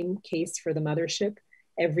same case for the mothership.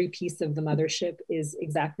 Every piece of the mothership is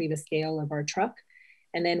exactly the scale of our truck.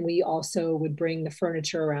 And then we also would bring the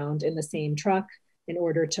furniture around in the same truck in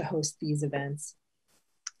order to host these events.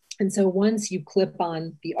 And so once you clip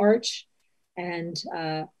on the arch and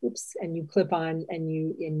you clip on and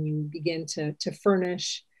you begin to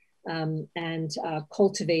furnish and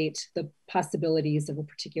cultivate the possibilities of a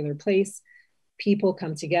particular place, people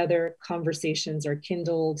come together, conversations are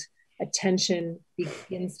kindled, attention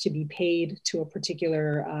begins to be paid to a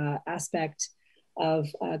particular aspect of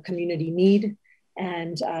community need,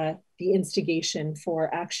 and the instigation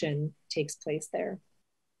for action takes place there.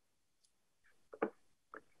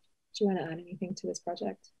 Do you want to add anything to this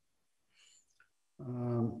project? I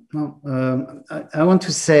want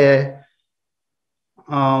to say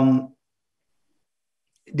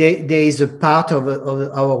there is a part of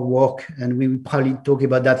our work, and we will probably talk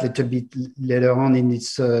about that a little bit later on in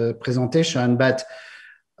this presentation, but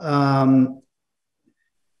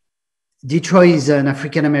Detroit is an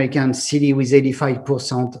African-American city with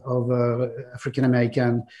 85% of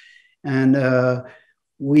African-American, and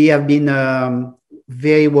we have been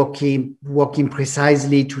very working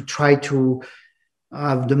precisely to try to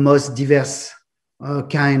have the most diverse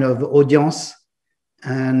kind of audience.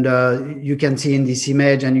 And you can see in this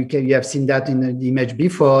image, and you have seen that in the image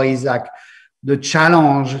before, is like the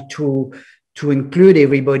challenge to include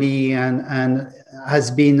everybody, and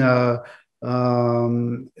has been a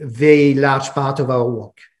very large part of our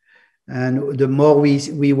work. And the more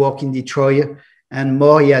we work in Detroit, and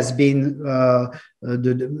more he has been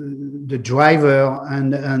the driver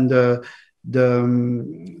and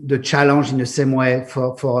the challenge in the same way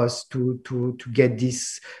for us to get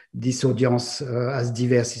this audience as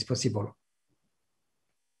diverse as possible.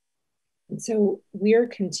 And so we're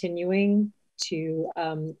continuing to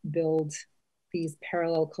build these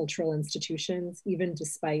parallel cultural institutions, even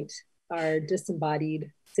despite our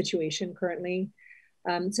disembodied situation currently.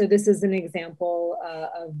 So this is an example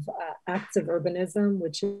of Acts of Urbanism,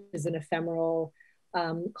 which is an ephemeral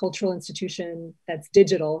cultural institution that's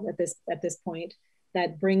digital at this point,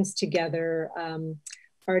 that brings together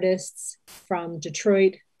artists from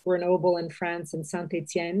Detroit, Grenoble in France, and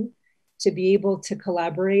Saint-Étienne to be able to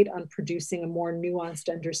collaborate on producing a more nuanced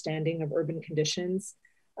understanding of urban conditions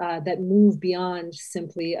that move beyond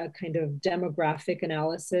simply a kind of demographic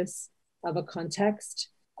analysis of a context,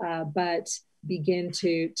 but begin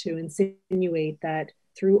to insinuate that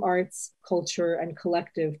through arts, culture, and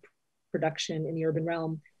collective production in the urban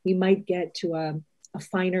realm, we might get to a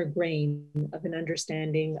finer grain of an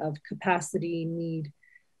understanding of capacity, need,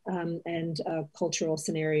 and cultural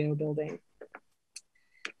scenario building.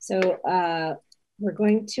 So we're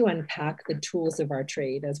going to unpack the tools of our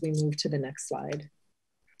trade as we move to the next slide.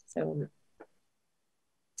 So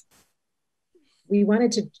we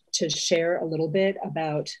wanted to share a little bit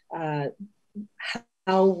about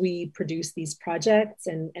how we produce these projects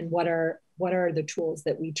and what are the tools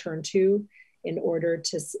that we turn to in order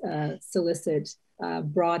to solicit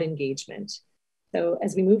broad engagement. So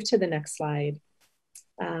as we move to the next slide,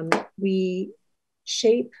 we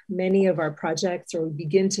shape many of our projects, or we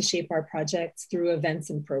begin to shape our projects through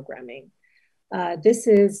events and programming. This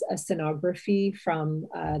is a scenography from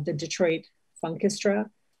the Detroit Funkestra,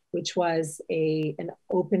 which was an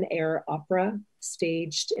open air opera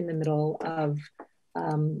staged in the middle of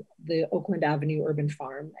the Oakland Avenue Urban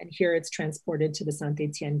Farm. And here it's transported to the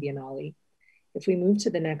Saint-Étienne Biennale. If we move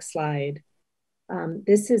to the next slide,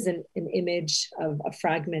 this is an image of a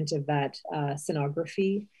fragment of that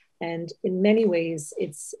scenography. And in many ways,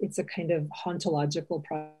 it's a kind of hauntological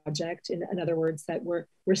project. In other words, that we're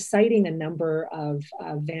citing a number of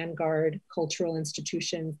vanguard cultural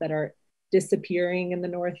institutions that are disappearing in the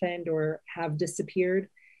North End or have disappeared.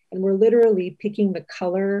 And we're literally picking the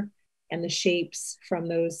color and the shapes from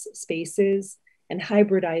those spaces and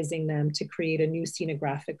hybridizing them to create a new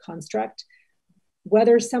scenographic construct.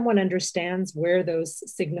 Whether someone understands where those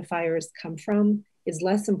signifiers come from is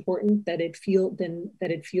less important than it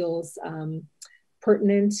feels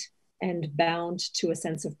pertinent and bound to a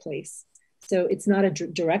sense of place. So it's not a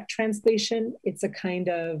direct translation, it's a kind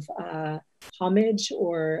of homage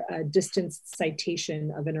or a distanced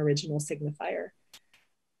citation of an original signifier.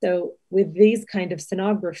 So with these kind of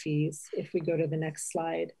scenographies, if we go to the next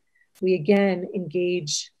slide, we again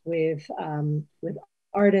engage with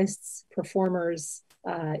artists, performers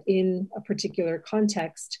in a particular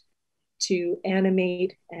context to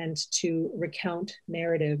animate and to recount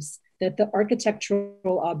narratives that the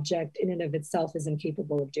architectural object in and of itself is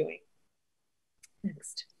incapable of doing.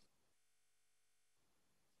 Next.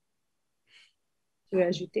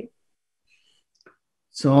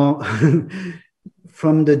 So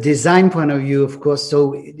from the design point of view, of course,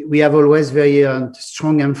 so we have always very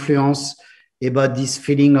strong influence about this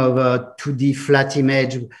feeling of a 2D flat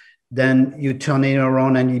image, then you turn it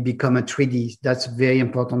around and you become a 3D. That's a very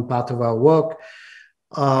important part of our work.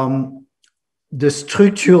 The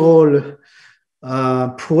structural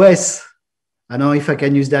prowess, I don't know if I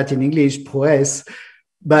can use that in English, prowess,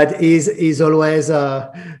 but is always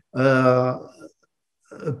a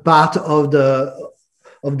part of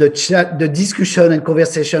the discussion and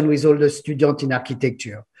conversation with all the students in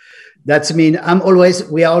architecture. That means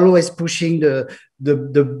we are always pushing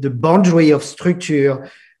the boundary of structure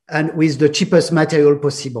and with the cheapest material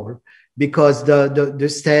possible, because the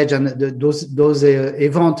stage and those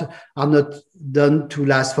events are not done to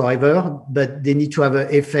last forever, but they need to have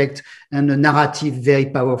an effect and a narrative very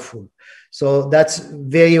powerful. So that's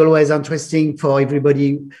very always interesting for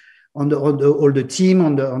everybody on the team,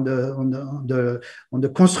 on the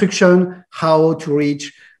construction, how to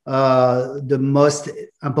reach the most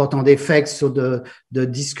important effects, so the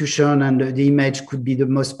discussion and the image could be the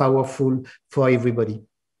most powerful for everybody.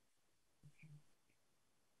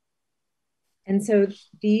 And so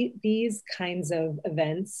these kinds of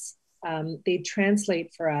events, they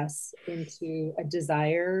translate for us into a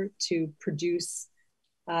desire to produce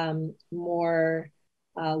more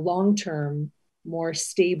long-term, more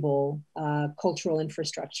stable cultural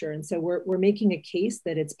infrastructure. And so we're making a case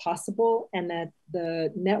that it's possible and that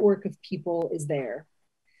the network of people is there.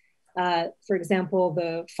 For example,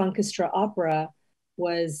 the Funkestra Opera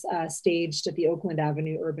was staged at the Oakland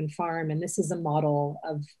Avenue Urban Farm. And this is a model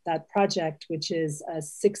of that project, which is a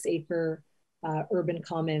 6-acre urban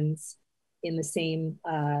commons in the same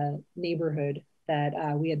neighborhood that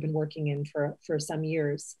we had been working in for some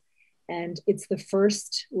years. And it's the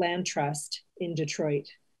first land trust in Detroit,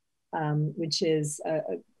 which is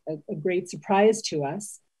a great surprise to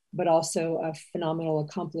us, but also a phenomenal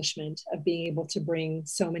accomplishment of being able to bring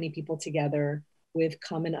so many people together with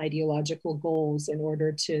common ideological goals in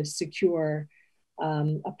order to secure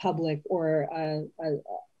a public or a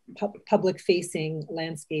public-facing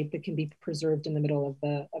landscape that can be preserved in the middle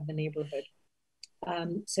of the neighborhood.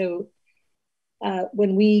 So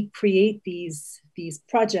when we create these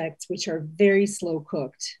projects, which are very slow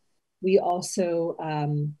cooked, we also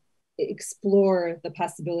explore the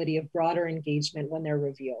possibility of broader engagement when they're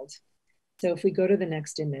revealed. So if we go to the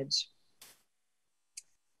next image.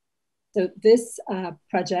 So this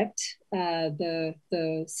project,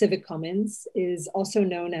 the Civic Commons, is also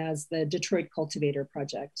known as the Detroit Cultivator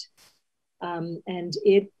Project. And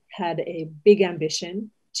it had a big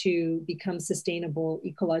ambition to become sustainable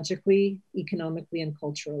ecologically, economically, and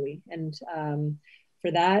culturally. And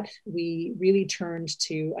for that, we really turned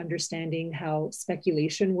to understanding how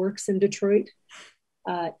speculation works in Detroit,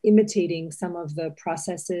 imitating some of the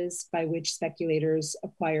processes by which speculators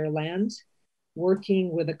acquire land,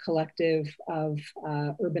 working with a collective of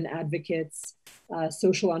urban advocates,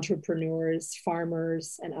 social entrepreneurs,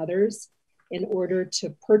 farmers, and others in order to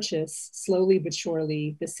purchase slowly but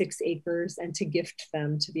surely the 6 acres and to gift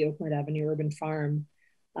them to the Oakland Avenue Urban Farm,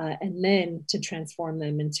 and then to transform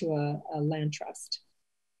them into a land trust.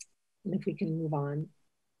 And if we can move on.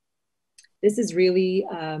 This is really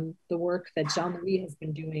the work that Jean-Louis has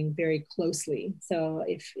been doing very closely. So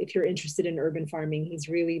if you're interested in urban farming, he's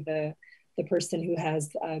really the person who has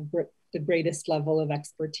the greatest level of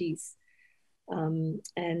expertise.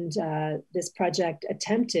 This project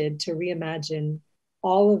attempted to reimagine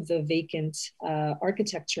all of the vacant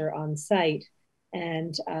architecture on site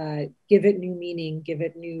and give it new meaning, give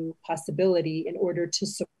it new possibility in order to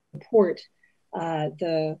support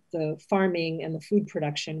the farming and the food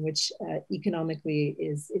production, which economically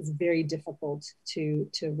is very difficult to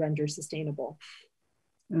render sustainable.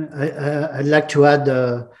 I'd like to add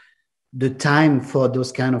the time for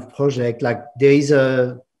those kind of projects. Like there is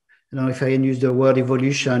I don't know if I can use the word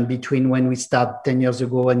evolution between when we start 10 years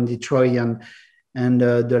ago in Detroit and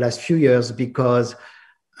the last few years, because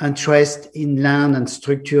interest in land and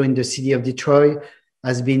structure in the city of Detroit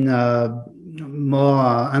has been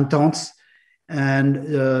more intense. And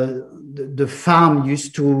the farm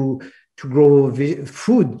used to grow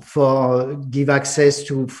food give access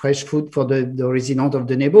to fresh food for the residents of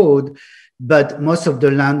the neighborhood. But most of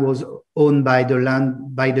the land was owned by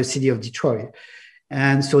the city of Detroit.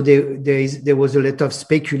 And so there was a lot of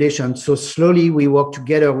speculation. So slowly we worked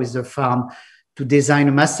together with the farm to design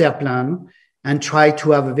a master plan and try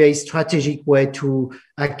to have a very strategic way to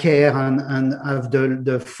acquire and have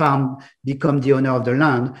the farm become the owner of the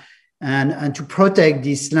land. And to protect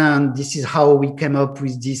this land, this is how we came up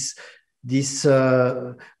with this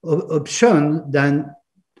option. Then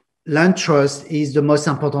land trust is the most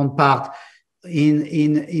important part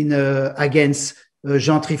in against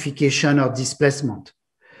gentrification or displacement.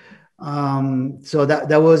 So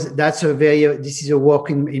this is a work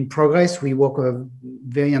in progress. We work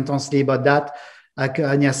very intensely about that. Like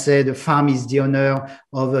Anya said, the farm is the owner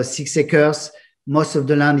of 6 acres. Most of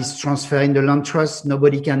the land is transferred in the land trust.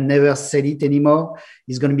 Nobody can never sell it anymore.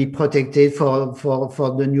 It's going to be protected for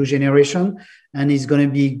the new generation, and it's going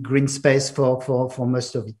to be green space for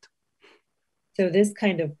most of it. So this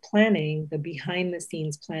kind of planning, the behind the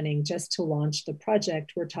scenes planning just to launch the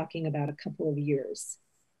project, we're talking about a couple of years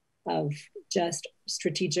of just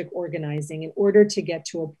strategic organizing in order to get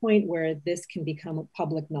to a point where this can become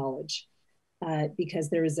public knowledge.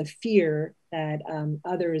 Because there is a fear that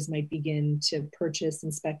others might begin to purchase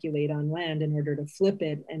and speculate on land in order to flip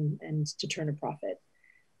it and to turn a profit.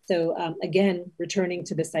 So again, returning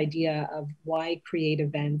to this idea of why create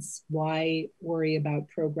events, why worry about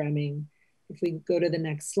programming. If we go to the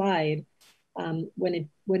next slide, when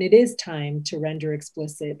it is time to render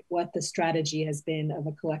explicit what the strategy has been of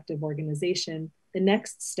a collective organization, the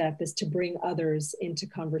next step is to bring others into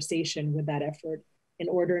conversation with that effort, in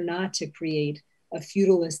order not to create a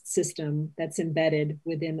feudalist system that's embedded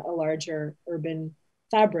within a larger urban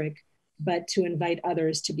fabric, but to invite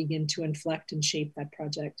others to begin to inflect and shape that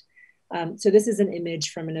project. So this is an image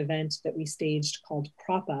from an event that we staged called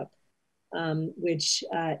Prop Up, which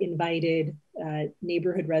invited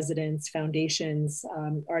neighborhood residents, foundations,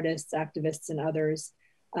 artists, activists, and others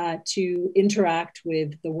to interact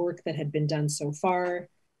with the work that had been done so far,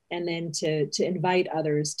 and then to invite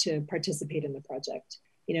others to participate in the project.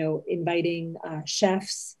 You know, inviting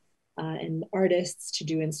chefs, and artists to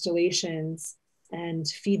do installations, and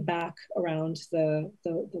feedback around the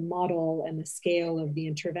model and the scale of the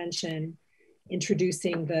intervention,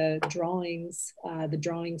 introducing the drawings, the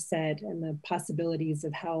drawing set, and the possibilities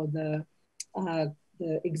of how the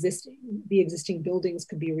existing buildings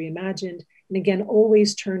could be reimagined. And again,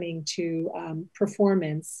 always turning to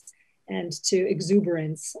performance and to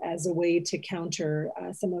exuberance as a way to counter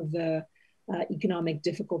some of the economic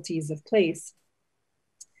difficulties of place.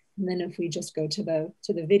 And then if we just go to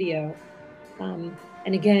the video,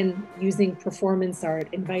 and again, using performance art,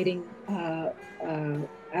 inviting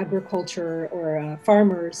agriculture or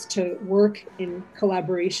farmers to work in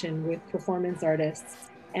collaboration with performance artists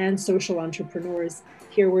and social entrepreneurs.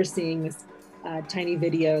 Here we're seeing this tiny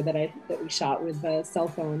video that we shot with a cell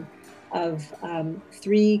phone of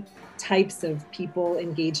 3 types of people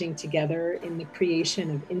engaging together in the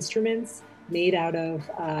creation of instruments made out of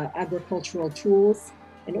agricultural tools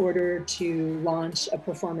in order to launch a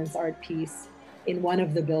performance art piece in one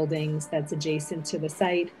of the buildings that's adjacent to the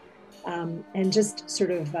site. And just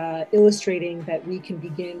sort of illustrating that we can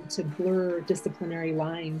begin to blur disciplinary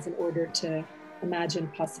lines in order to imagine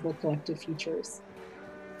possible collective futures.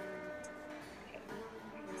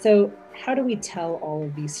 So how do we tell all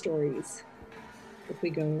of these stories? If we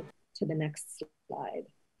go to the next slide.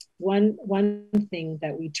 One thing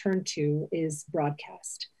that we turn to is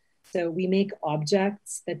broadcast. So we make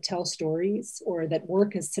objects that tell stories or that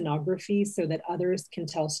work as scenography so that others can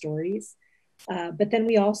tell stories. But then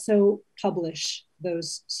we also publish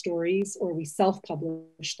those stories, or we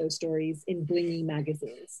self-publish those stories in blingy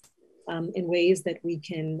magazines in ways that we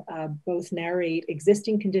can both narrate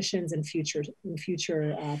existing conditions and future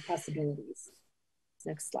possibilities.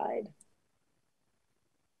 Next slide.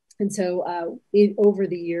 And so over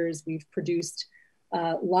the years, we've produced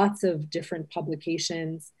lots of different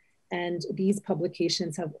publications. And these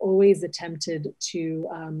publications have always attempted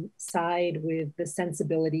to side with the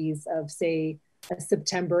sensibilities of, say, a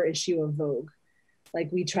September issue of Vogue. Like,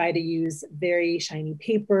 we try to use very shiny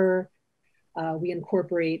paper. We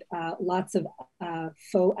incorporate lots of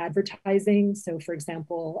faux advertising. So, for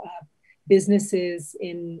example, businesses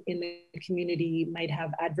in the community might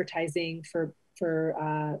have advertising for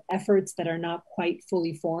efforts that are not quite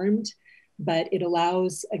fully formed, but it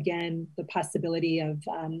allows, again, the possibility of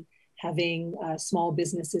having small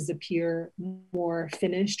businesses appear more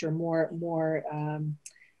finished or more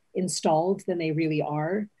installed than they really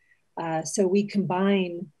are. So we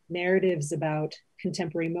combine narratives about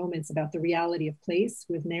contemporary moments, about the reality of place,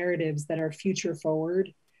 with narratives that are future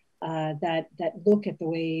forward, that look at the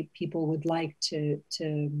way people would like to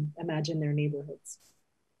imagine their neighborhoods.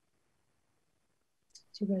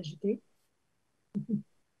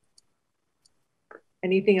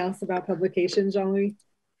 Anything else about publication, Jean-Louis?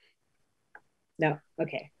 No,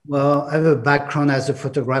 okay. Well, I have a background as a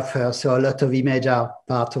photographer, so a lot of images are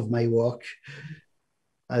part of my work,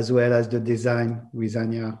 as well as the design with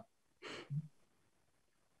Anya.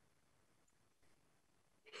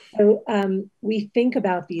 So we think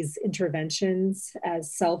about these interventions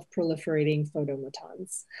as self-proliferating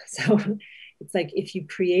photomatons. So it's like, if you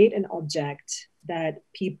create an object that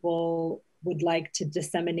people would like to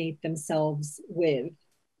disseminate themselves with,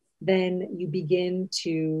 then you begin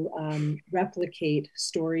to replicate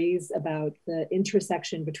stories about the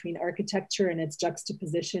intersection between architecture and its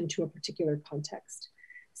juxtaposition to a particular context.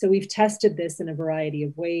 So we've tested this in a variety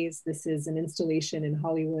of ways. This is an installation in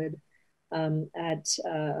Hollywood at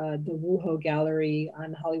the Wuho Gallery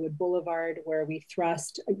on Hollywood Boulevard, where we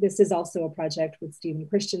thrust, this is also a project with Stephen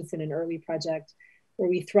Christensen, an early project, where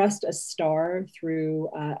we thrust a star through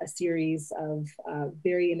a series of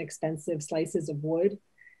very inexpensive slices of wood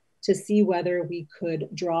to see whether we could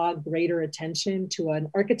draw greater attention to an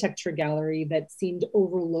architecture gallery that seemed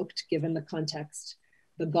overlooked given the context,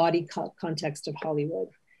 the gaudy context of Hollywood.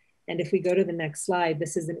 And if we go to the next slide,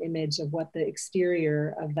 this is an image of what the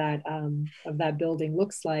exterior of that building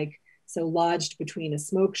looks like. So lodged between a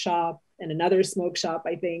smoke shop and another smoke shop,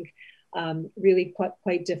 I think, really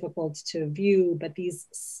quite difficult to view. But these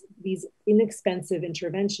inexpensive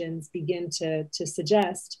interventions begin to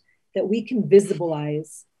suggest that we can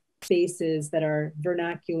visibilize spaces that are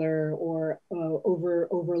vernacular or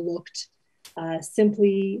overlooked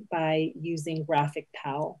simply by using graphic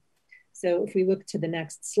POW. So if we look to the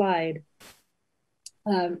next slide,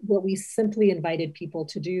 what we simply invited people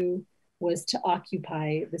to do was to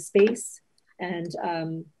occupy the space, and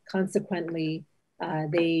consequently,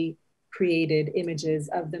 they created images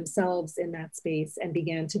of themselves in that space and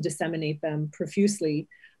began to disseminate them profusely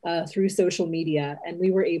through social media. And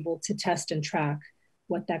we were able to test and track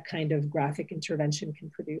what that kind of graphic intervention can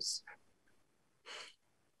produce.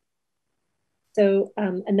 So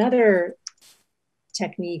another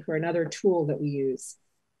technique or another tool that we use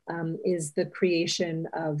is the creation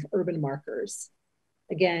of urban markers.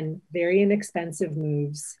 Again, very inexpensive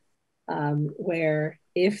moves where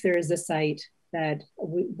if there is a site that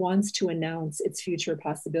wants to announce its future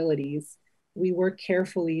possibilities, we work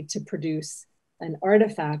carefully to produce an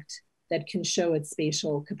artifact that can show its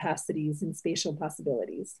spatial capacities and spatial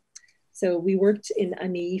possibilities. So we worked in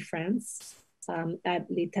Anya, France, at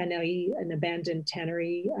Les Tanneries, an abandoned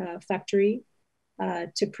tannery factory,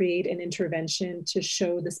 to create an intervention to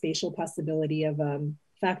show the spatial possibility of a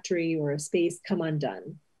factory or a space come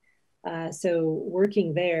undone. So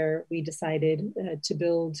working there, we decided to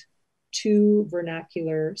build 2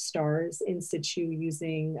 vernacular stars in situ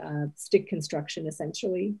using stick construction,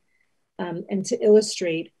 essentially, and to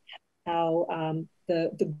illustrate how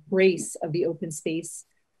the grace of the open space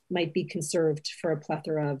might be conserved for a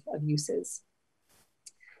plethora of uses.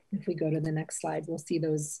 If we go to the next slide, we'll see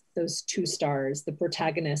those 2 stars, the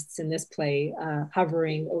protagonists in this play,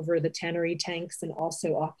 hovering over the tannery tanks and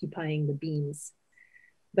also occupying the beams.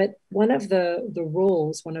 But one of the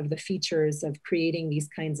roles, one of the features of creating these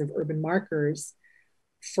kinds of urban markers,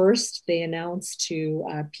 first they announce to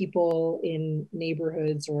people in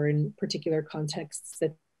neighborhoods or in particular contexts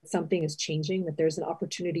that something is changing, that there's an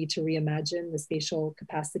opportunity to reimagine the spatial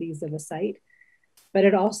capacities of a site. But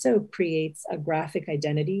it also creates a graphic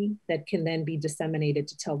identity that can then be disseminated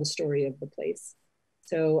to tell the story of the place.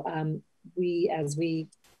 So as we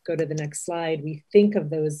go to the next slide, we think of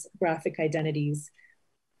those graphic identities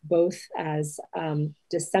both as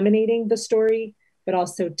disseminating the story, but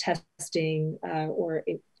also testing or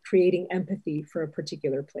creating empathy for a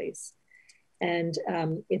particular place. And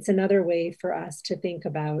it's another way for us to think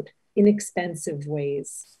about inexpensive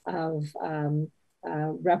ways of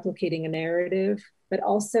replicating a narrative, but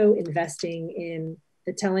also investing in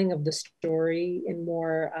the telling of the story in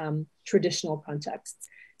more traditional contexts.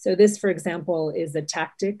 So this, for example, is a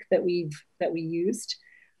tactic that we used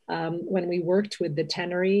when we worked with the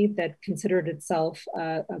tannery that considered itself,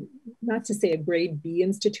 not to say a grade B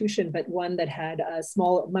institution, but one that had a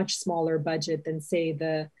much smaller budget than, say,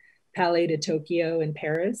 the Palais de Tokyo in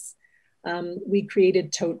Paris. We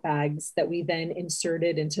created tote bags that we then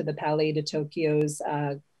inserted into the Palais de Tokyo's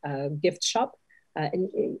gift shop. And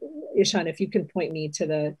Ishan, if you can point me to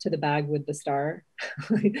the bag with the star.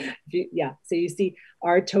 Yeah, so you see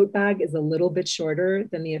our tote bag is a little bit shorter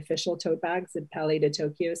than the official tote bags at Palais de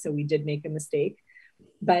Tokyo, so we did make a mistake.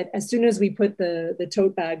 But as soon as we put the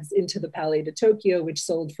tote bags into the Palais de Tokyo, which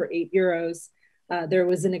sold for €8, there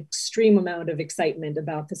was an extreme amount of excitement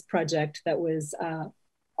about this project that was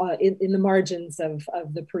in the margins of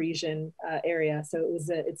the Parisian area. So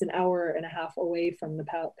it's an hour and a half away from the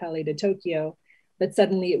Palais de Tokyo, but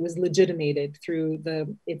suddenly it was legitimated through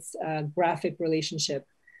its graphic relationship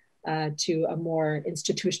to a more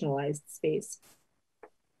institutionalized space.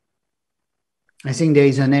 I think there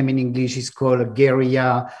is a name in English, it's called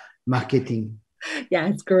guerrilla marketing. Yeah,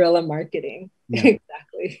 it's guerrilla marketing, yeah.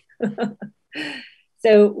 Exactly.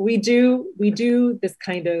 So we do this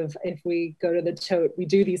kind of, if we go to the tote, we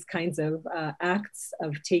do these kinds of acts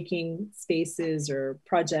of taking spaces or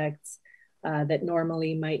projects that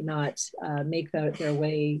normally might not make their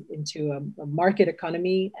way into a market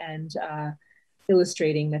economy and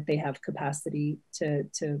illustrating that they have capacity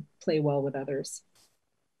to play well with others.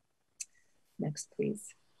 Next,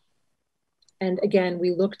 please. And again,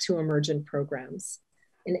 we look to emergent programs.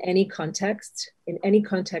 In any context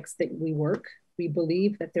that we work, we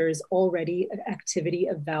believe that there is already an activity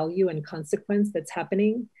of value and consequence that's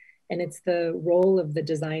happening. And it's the role of the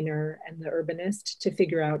designer and the urbanist to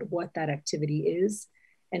figure out what that activity is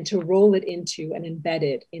and to roll it into and embed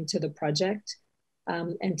it into the project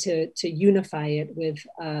and to unify it with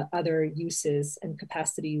other uses and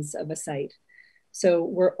capacities of a site. So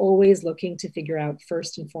we're always looking to figure out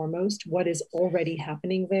first and foremost what is already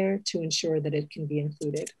happening there to ensure that it can be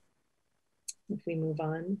included. If we move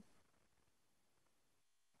on.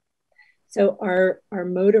 So our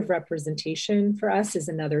mode of representation for us is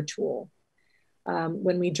another tool.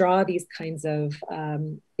 When we draw these kinds of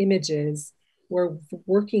images, we're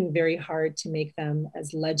working very hard to make them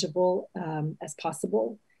as legible as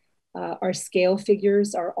possible. Our scale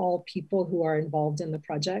figures are all people who are involved in the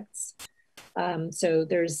projects. So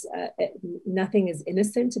there's nothing is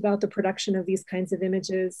innocent about the production of these kinds of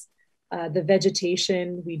images. The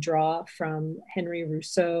vegetation we draw from Henry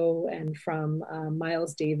Rousseau and from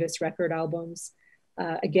Miles Davis record albums.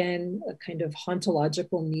 Again, a kind of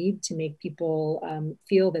hauntological need to make people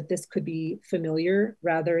feel that this could be familiar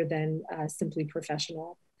rather than simply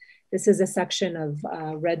professional. This is a section of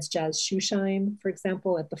Red's Jazz Shoeshine, for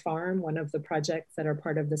example, at the farm, one of the projects that are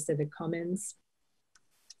part of the Civic Commons.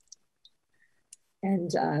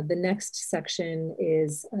 And the next section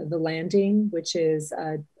is the Landing, which is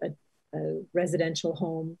a residential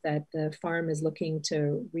home that the farm is looking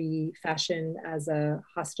to refashion as a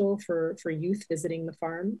hostel for youth visiting the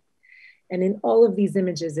farm. And in all of these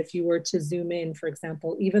images, if you were to zoom in, for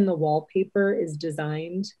example, even the wallpaper is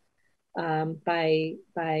designed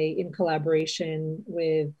in collaboration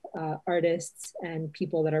with artists and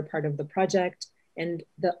people that are part of the project. And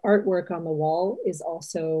the artwork on the wall is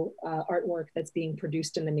also artwork that's being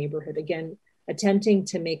produced in the neighborhood. Again, attempting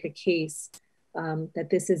to make a case that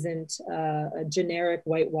this isn't a generic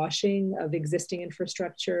whitewashing of existing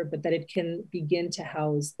infrastructure, but that it can begin to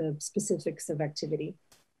house the specifics of activity.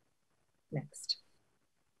 Next.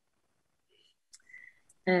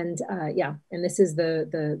 And yeah, and this is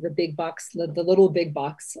the big box, the little big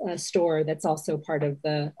box store that's also part of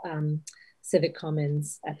the Civic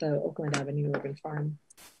Commons at the Oakland Avenue Urban Farm.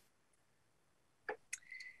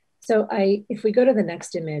 So if we go to the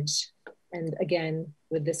next image, and again,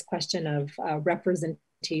 with this question of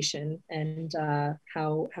representation and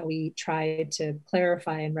how we try to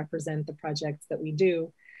clarify and represent the projects that we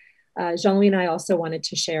do, Jean-Louis and I also wanted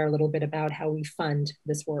to share a little bit about how we fund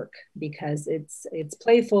this work, because it's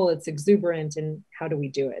playful, it's exuberant, and how do we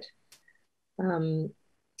do it?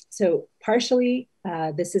 So partially,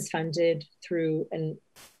 this is funded through, and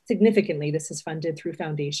significantly, this is funded through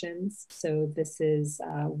foundations. So this is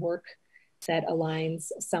work that aligns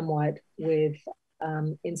somewhat with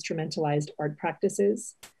instrumentalized art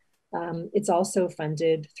practices. It's also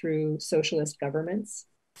funded through socialist governments.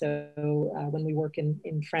 So when we work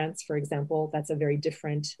in France, for example, that's a very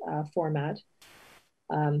different format.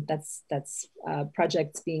 That's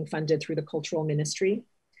projects being funded through the Cultural Ministry.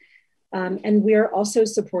 And we are also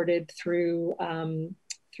supported through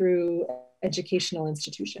educational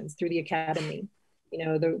institutions, through the academy. You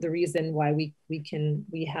know, the reason why we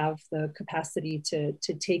have the capacity to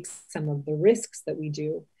take some of the risks that we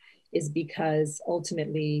do is because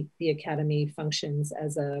ultimately the academy functions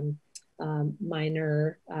as a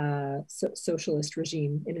minor socialist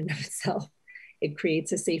regime in and of itself. It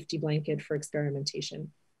creates a safety blanket for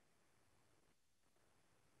experimentation.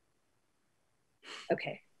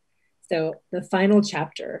 Okay, so the final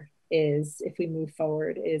chapter is, if we move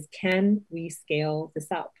forward, is can we scale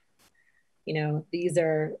this up? You know, these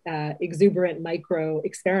are exuberant micro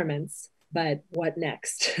experiments, but what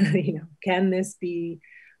next? You know, can this be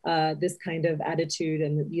this kind of attitude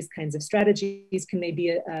and these kinds of strategies, can they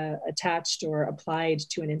be attached or applied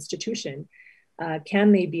to an institution?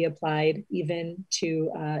 Can they be applied even to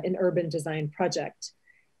an urban design project?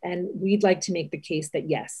 And we'd like to make the case that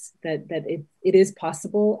yes, that it is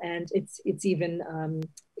possible, and it's even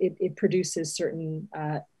it produces certain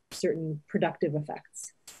productive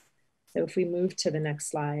effects. So if we move to the next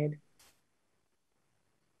slide.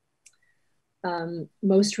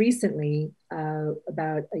 Most recently,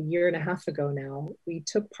 about a year and a half ago now, we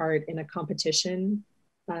took part in a competition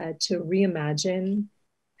to reimagine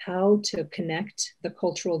how to connect the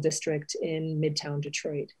cultural district in Midtown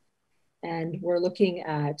Detroit. And we're looking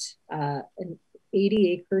at an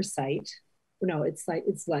 80-acre site. No, it's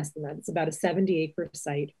less than that. It's about a 70-acre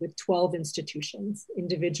site with 12 institutions,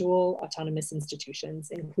 individual autonomous institutions,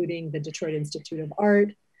 including the Detroit Institute of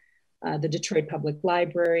Art, the Detroit Public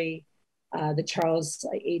Library, the Charles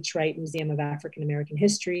H. Wright Museum of African American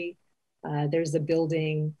History. There's a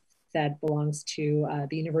building that belongs to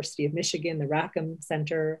the University of Michigan, the Rackham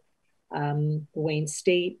Center. Wayne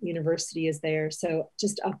State University is there. So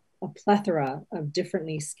just a plethora of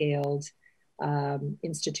differently scaled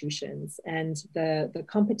institutions. And the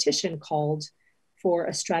competition called for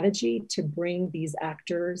a strategy to bring these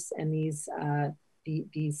actors and these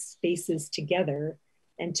spaces together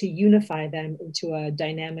and to unify them into a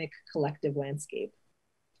dynamic collective landscape.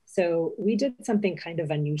 So we did something kind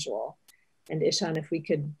of unusual. And Ishan, if we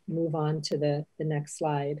could move on to the next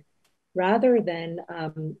slide. Rather than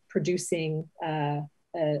producing a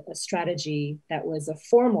strategy that was a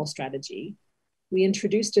formal strategy, we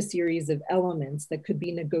introduced a series of elements that could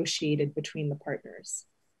be negotiated between the partners.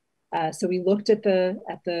 So we looked at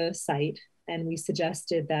the site and we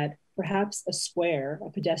suggested that perhaps a square, a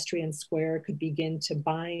pedestrian square, could begin to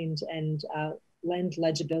bind and lend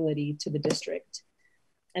legibility to the district.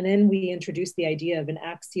 And then we introduced the idea of an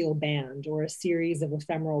axial band or a series of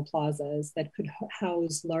ephemeral plazas that could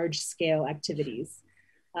house large-scale activities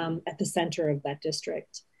at the center of that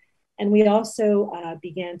district. And we also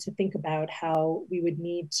began to think about how we would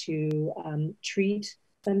need to treat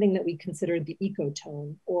something that we considered the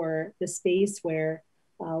ecotone, or the space where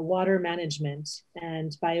water management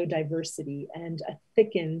and biodiversity and a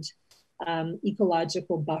thickened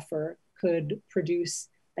ecological buffer could produce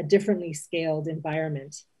a differently scaled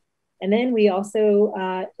environment. And then we also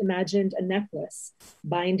imagined a necklace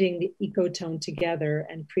binding the ecotone together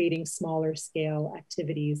and creating smaller scale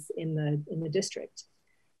activities in the district.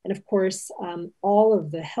 And of course, all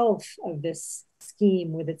of the health of this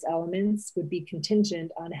scheme with its elements would be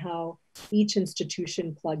contingent on how each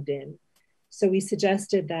institution plugged in. So we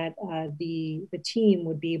suggested that the team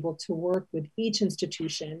would be able to work with each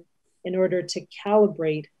institution in order to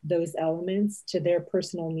calibrate those elements to their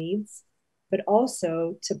personal needs, but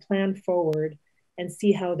also to plan forward and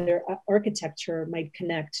see how their architecture might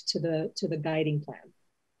connect to the guiding plan.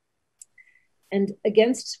 And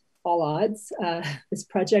against all odds, this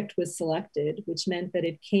project was selected, which meant that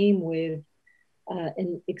it came with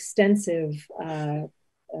an extensive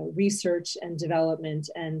research and development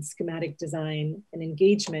and schematic design and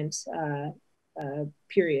engagement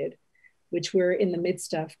period, which we're in the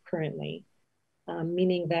midst of currently,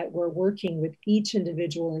 meaning that we're working with each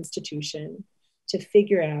individual institution to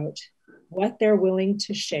figure out what they're willing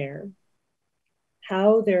to share,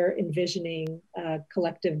 how they're envisioning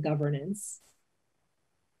collective governance,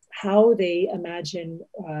 how they imagine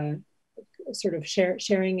sort of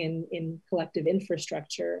sharing in collective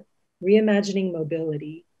infrastructure, reimagining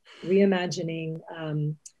mobility, reimagining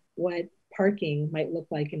what parking might look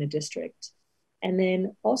like in a district, and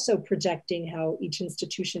then also projecting how each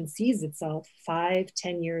institution sees itself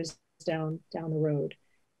 5-10 years down the road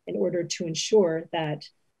in order to ensure that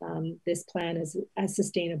this plan is as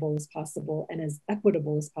sustainable as possible and as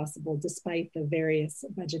equitable as possible, despite the various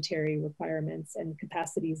budgetary requirements and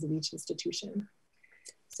capacities of each institution.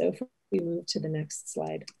 So if we move to the next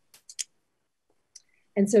slide.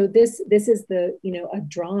 And so this is the, a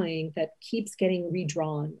drawing that keeps getting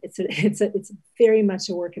redrawn. It's very much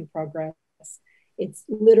a work in progress. It's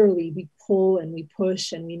literally, we pull and we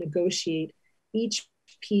push and we negotiate each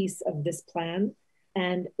piece of this plan.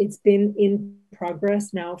 And it's been in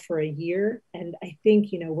progress now for a year. And I think,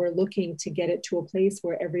 we're looking to get it to a place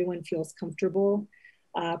where everyone feels comfortable,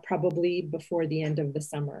 probably before the end of the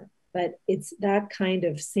summer. But it's that kind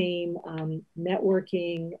of same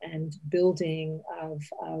networking and building of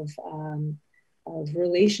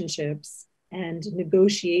relationships and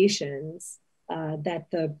negotiations that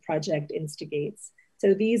the project instigates.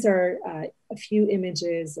 So these are a few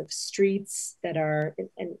images of streets that are,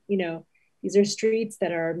 these are streets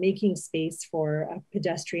that are making space for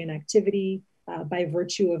pedestrian activity by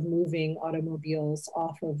virtue of moving automobiles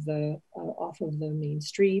off of the main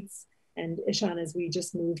streets. And Ishan, as we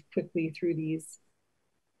just moved quickly through these,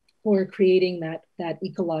 we're creating that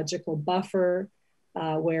ecological buffer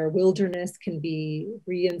where wilderness can be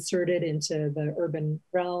reinserted into the urban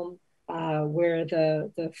realm, where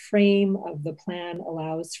the frame of the plan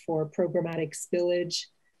allows for programmatic spillage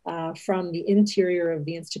from the interior of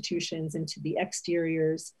the institutions into the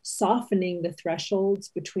exteriors, softening the thresholds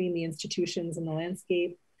between the institutions and the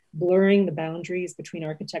landscape, blurring the boundaries between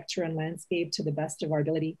architecture and landscape to the best of our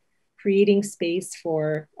ability, creating space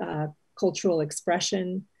for cultural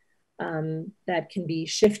expression that can be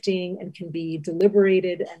shifting and can be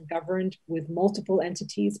deliberated and governed with multiple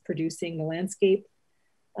entities producing the landscape.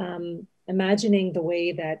 Imagining the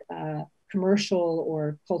way that commercial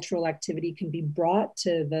or cultural activity can be brought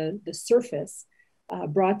to the surface,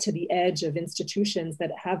 brought to the edge of institutions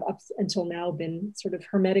that have up until now been sort of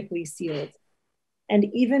hermetically sealed. And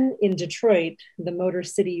even in Detroit, the Motor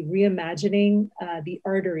City, reimagining the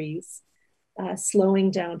arteries,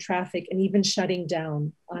 slowing down traffic and even shutting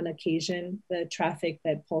down on occasion the traffic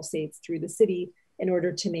that pulsates through the city in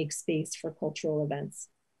order to make space for cultural events.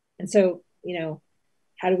 And so,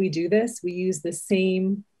 how do we do this? We use the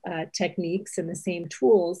same techniques and the same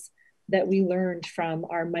tools that we learned from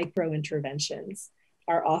our micro interventions.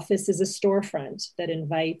 Our office is a storefront that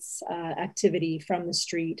invites activity from the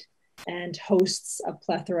street and hosts a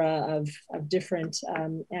plethora of different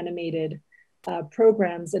animated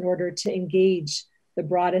programs in order to engage the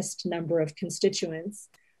broadest number of constituents.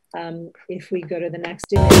 If we go to the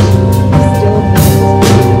next image,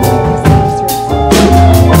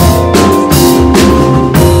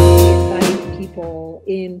 invite people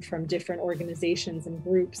in from different organizations and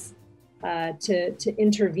groups to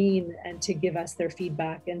intervene and to give us their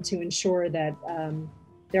feedback and to ensure that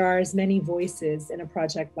there are as many voices in a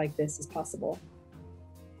project like this as possible.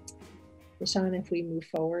 Ishan, if we move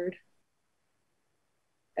forward.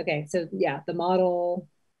 Okay, so yeah, the model,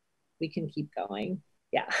 we can keep going.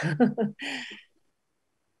 Yeah.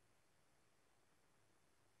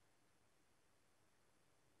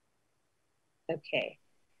 Okay,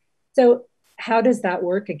 so how does that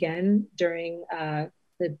work again during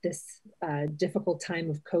this difficult time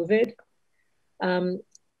of COVID?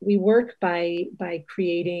 We work by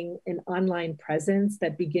creating an online presence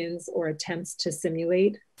that begins or attempts to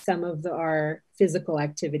simulate some of our physical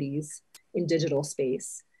activities in digital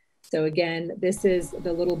space. So again, this is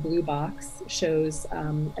the little blue box, shows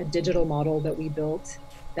a digital model that we built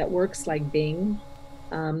that works like Bing.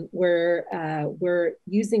 We're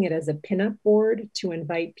using it as a pinup board to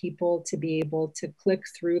invite people to be able to click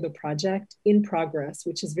through the project in progress,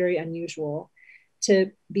 which is very unusual,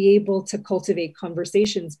 to be able to cultivate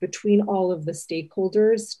conversations between all of the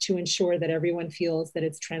stakeholders to ensure that everyone feels that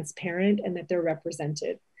it's transparent and that they're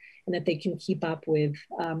represented and that they can keep up with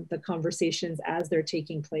the conversations as they're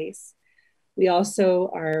taking place. We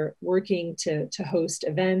also are working to host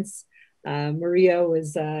events. Maria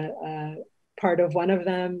was part of one of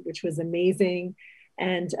them, which was amazing.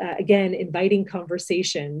 And again, inviting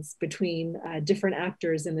conversations between different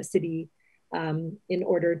actors in the city in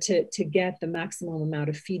order to get the maximum amount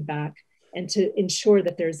of feedback and to ensure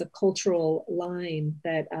that there's a cultural line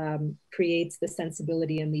that creates the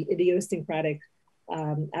sensibility and the idiosyncratic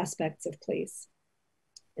aspects of place.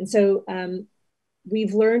 And so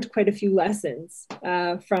we've learned quite a few lessons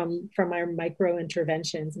from our micro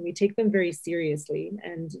interventions, and we take them very seriously.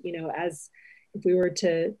 And as if we were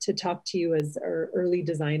to talk to you as our early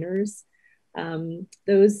designers,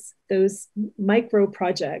 those micro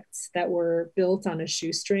projects that were built on a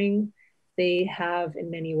shoestring, they have in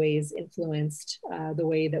many ways influenced the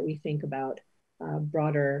way that we think about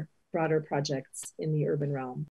broader projects in the urban realm.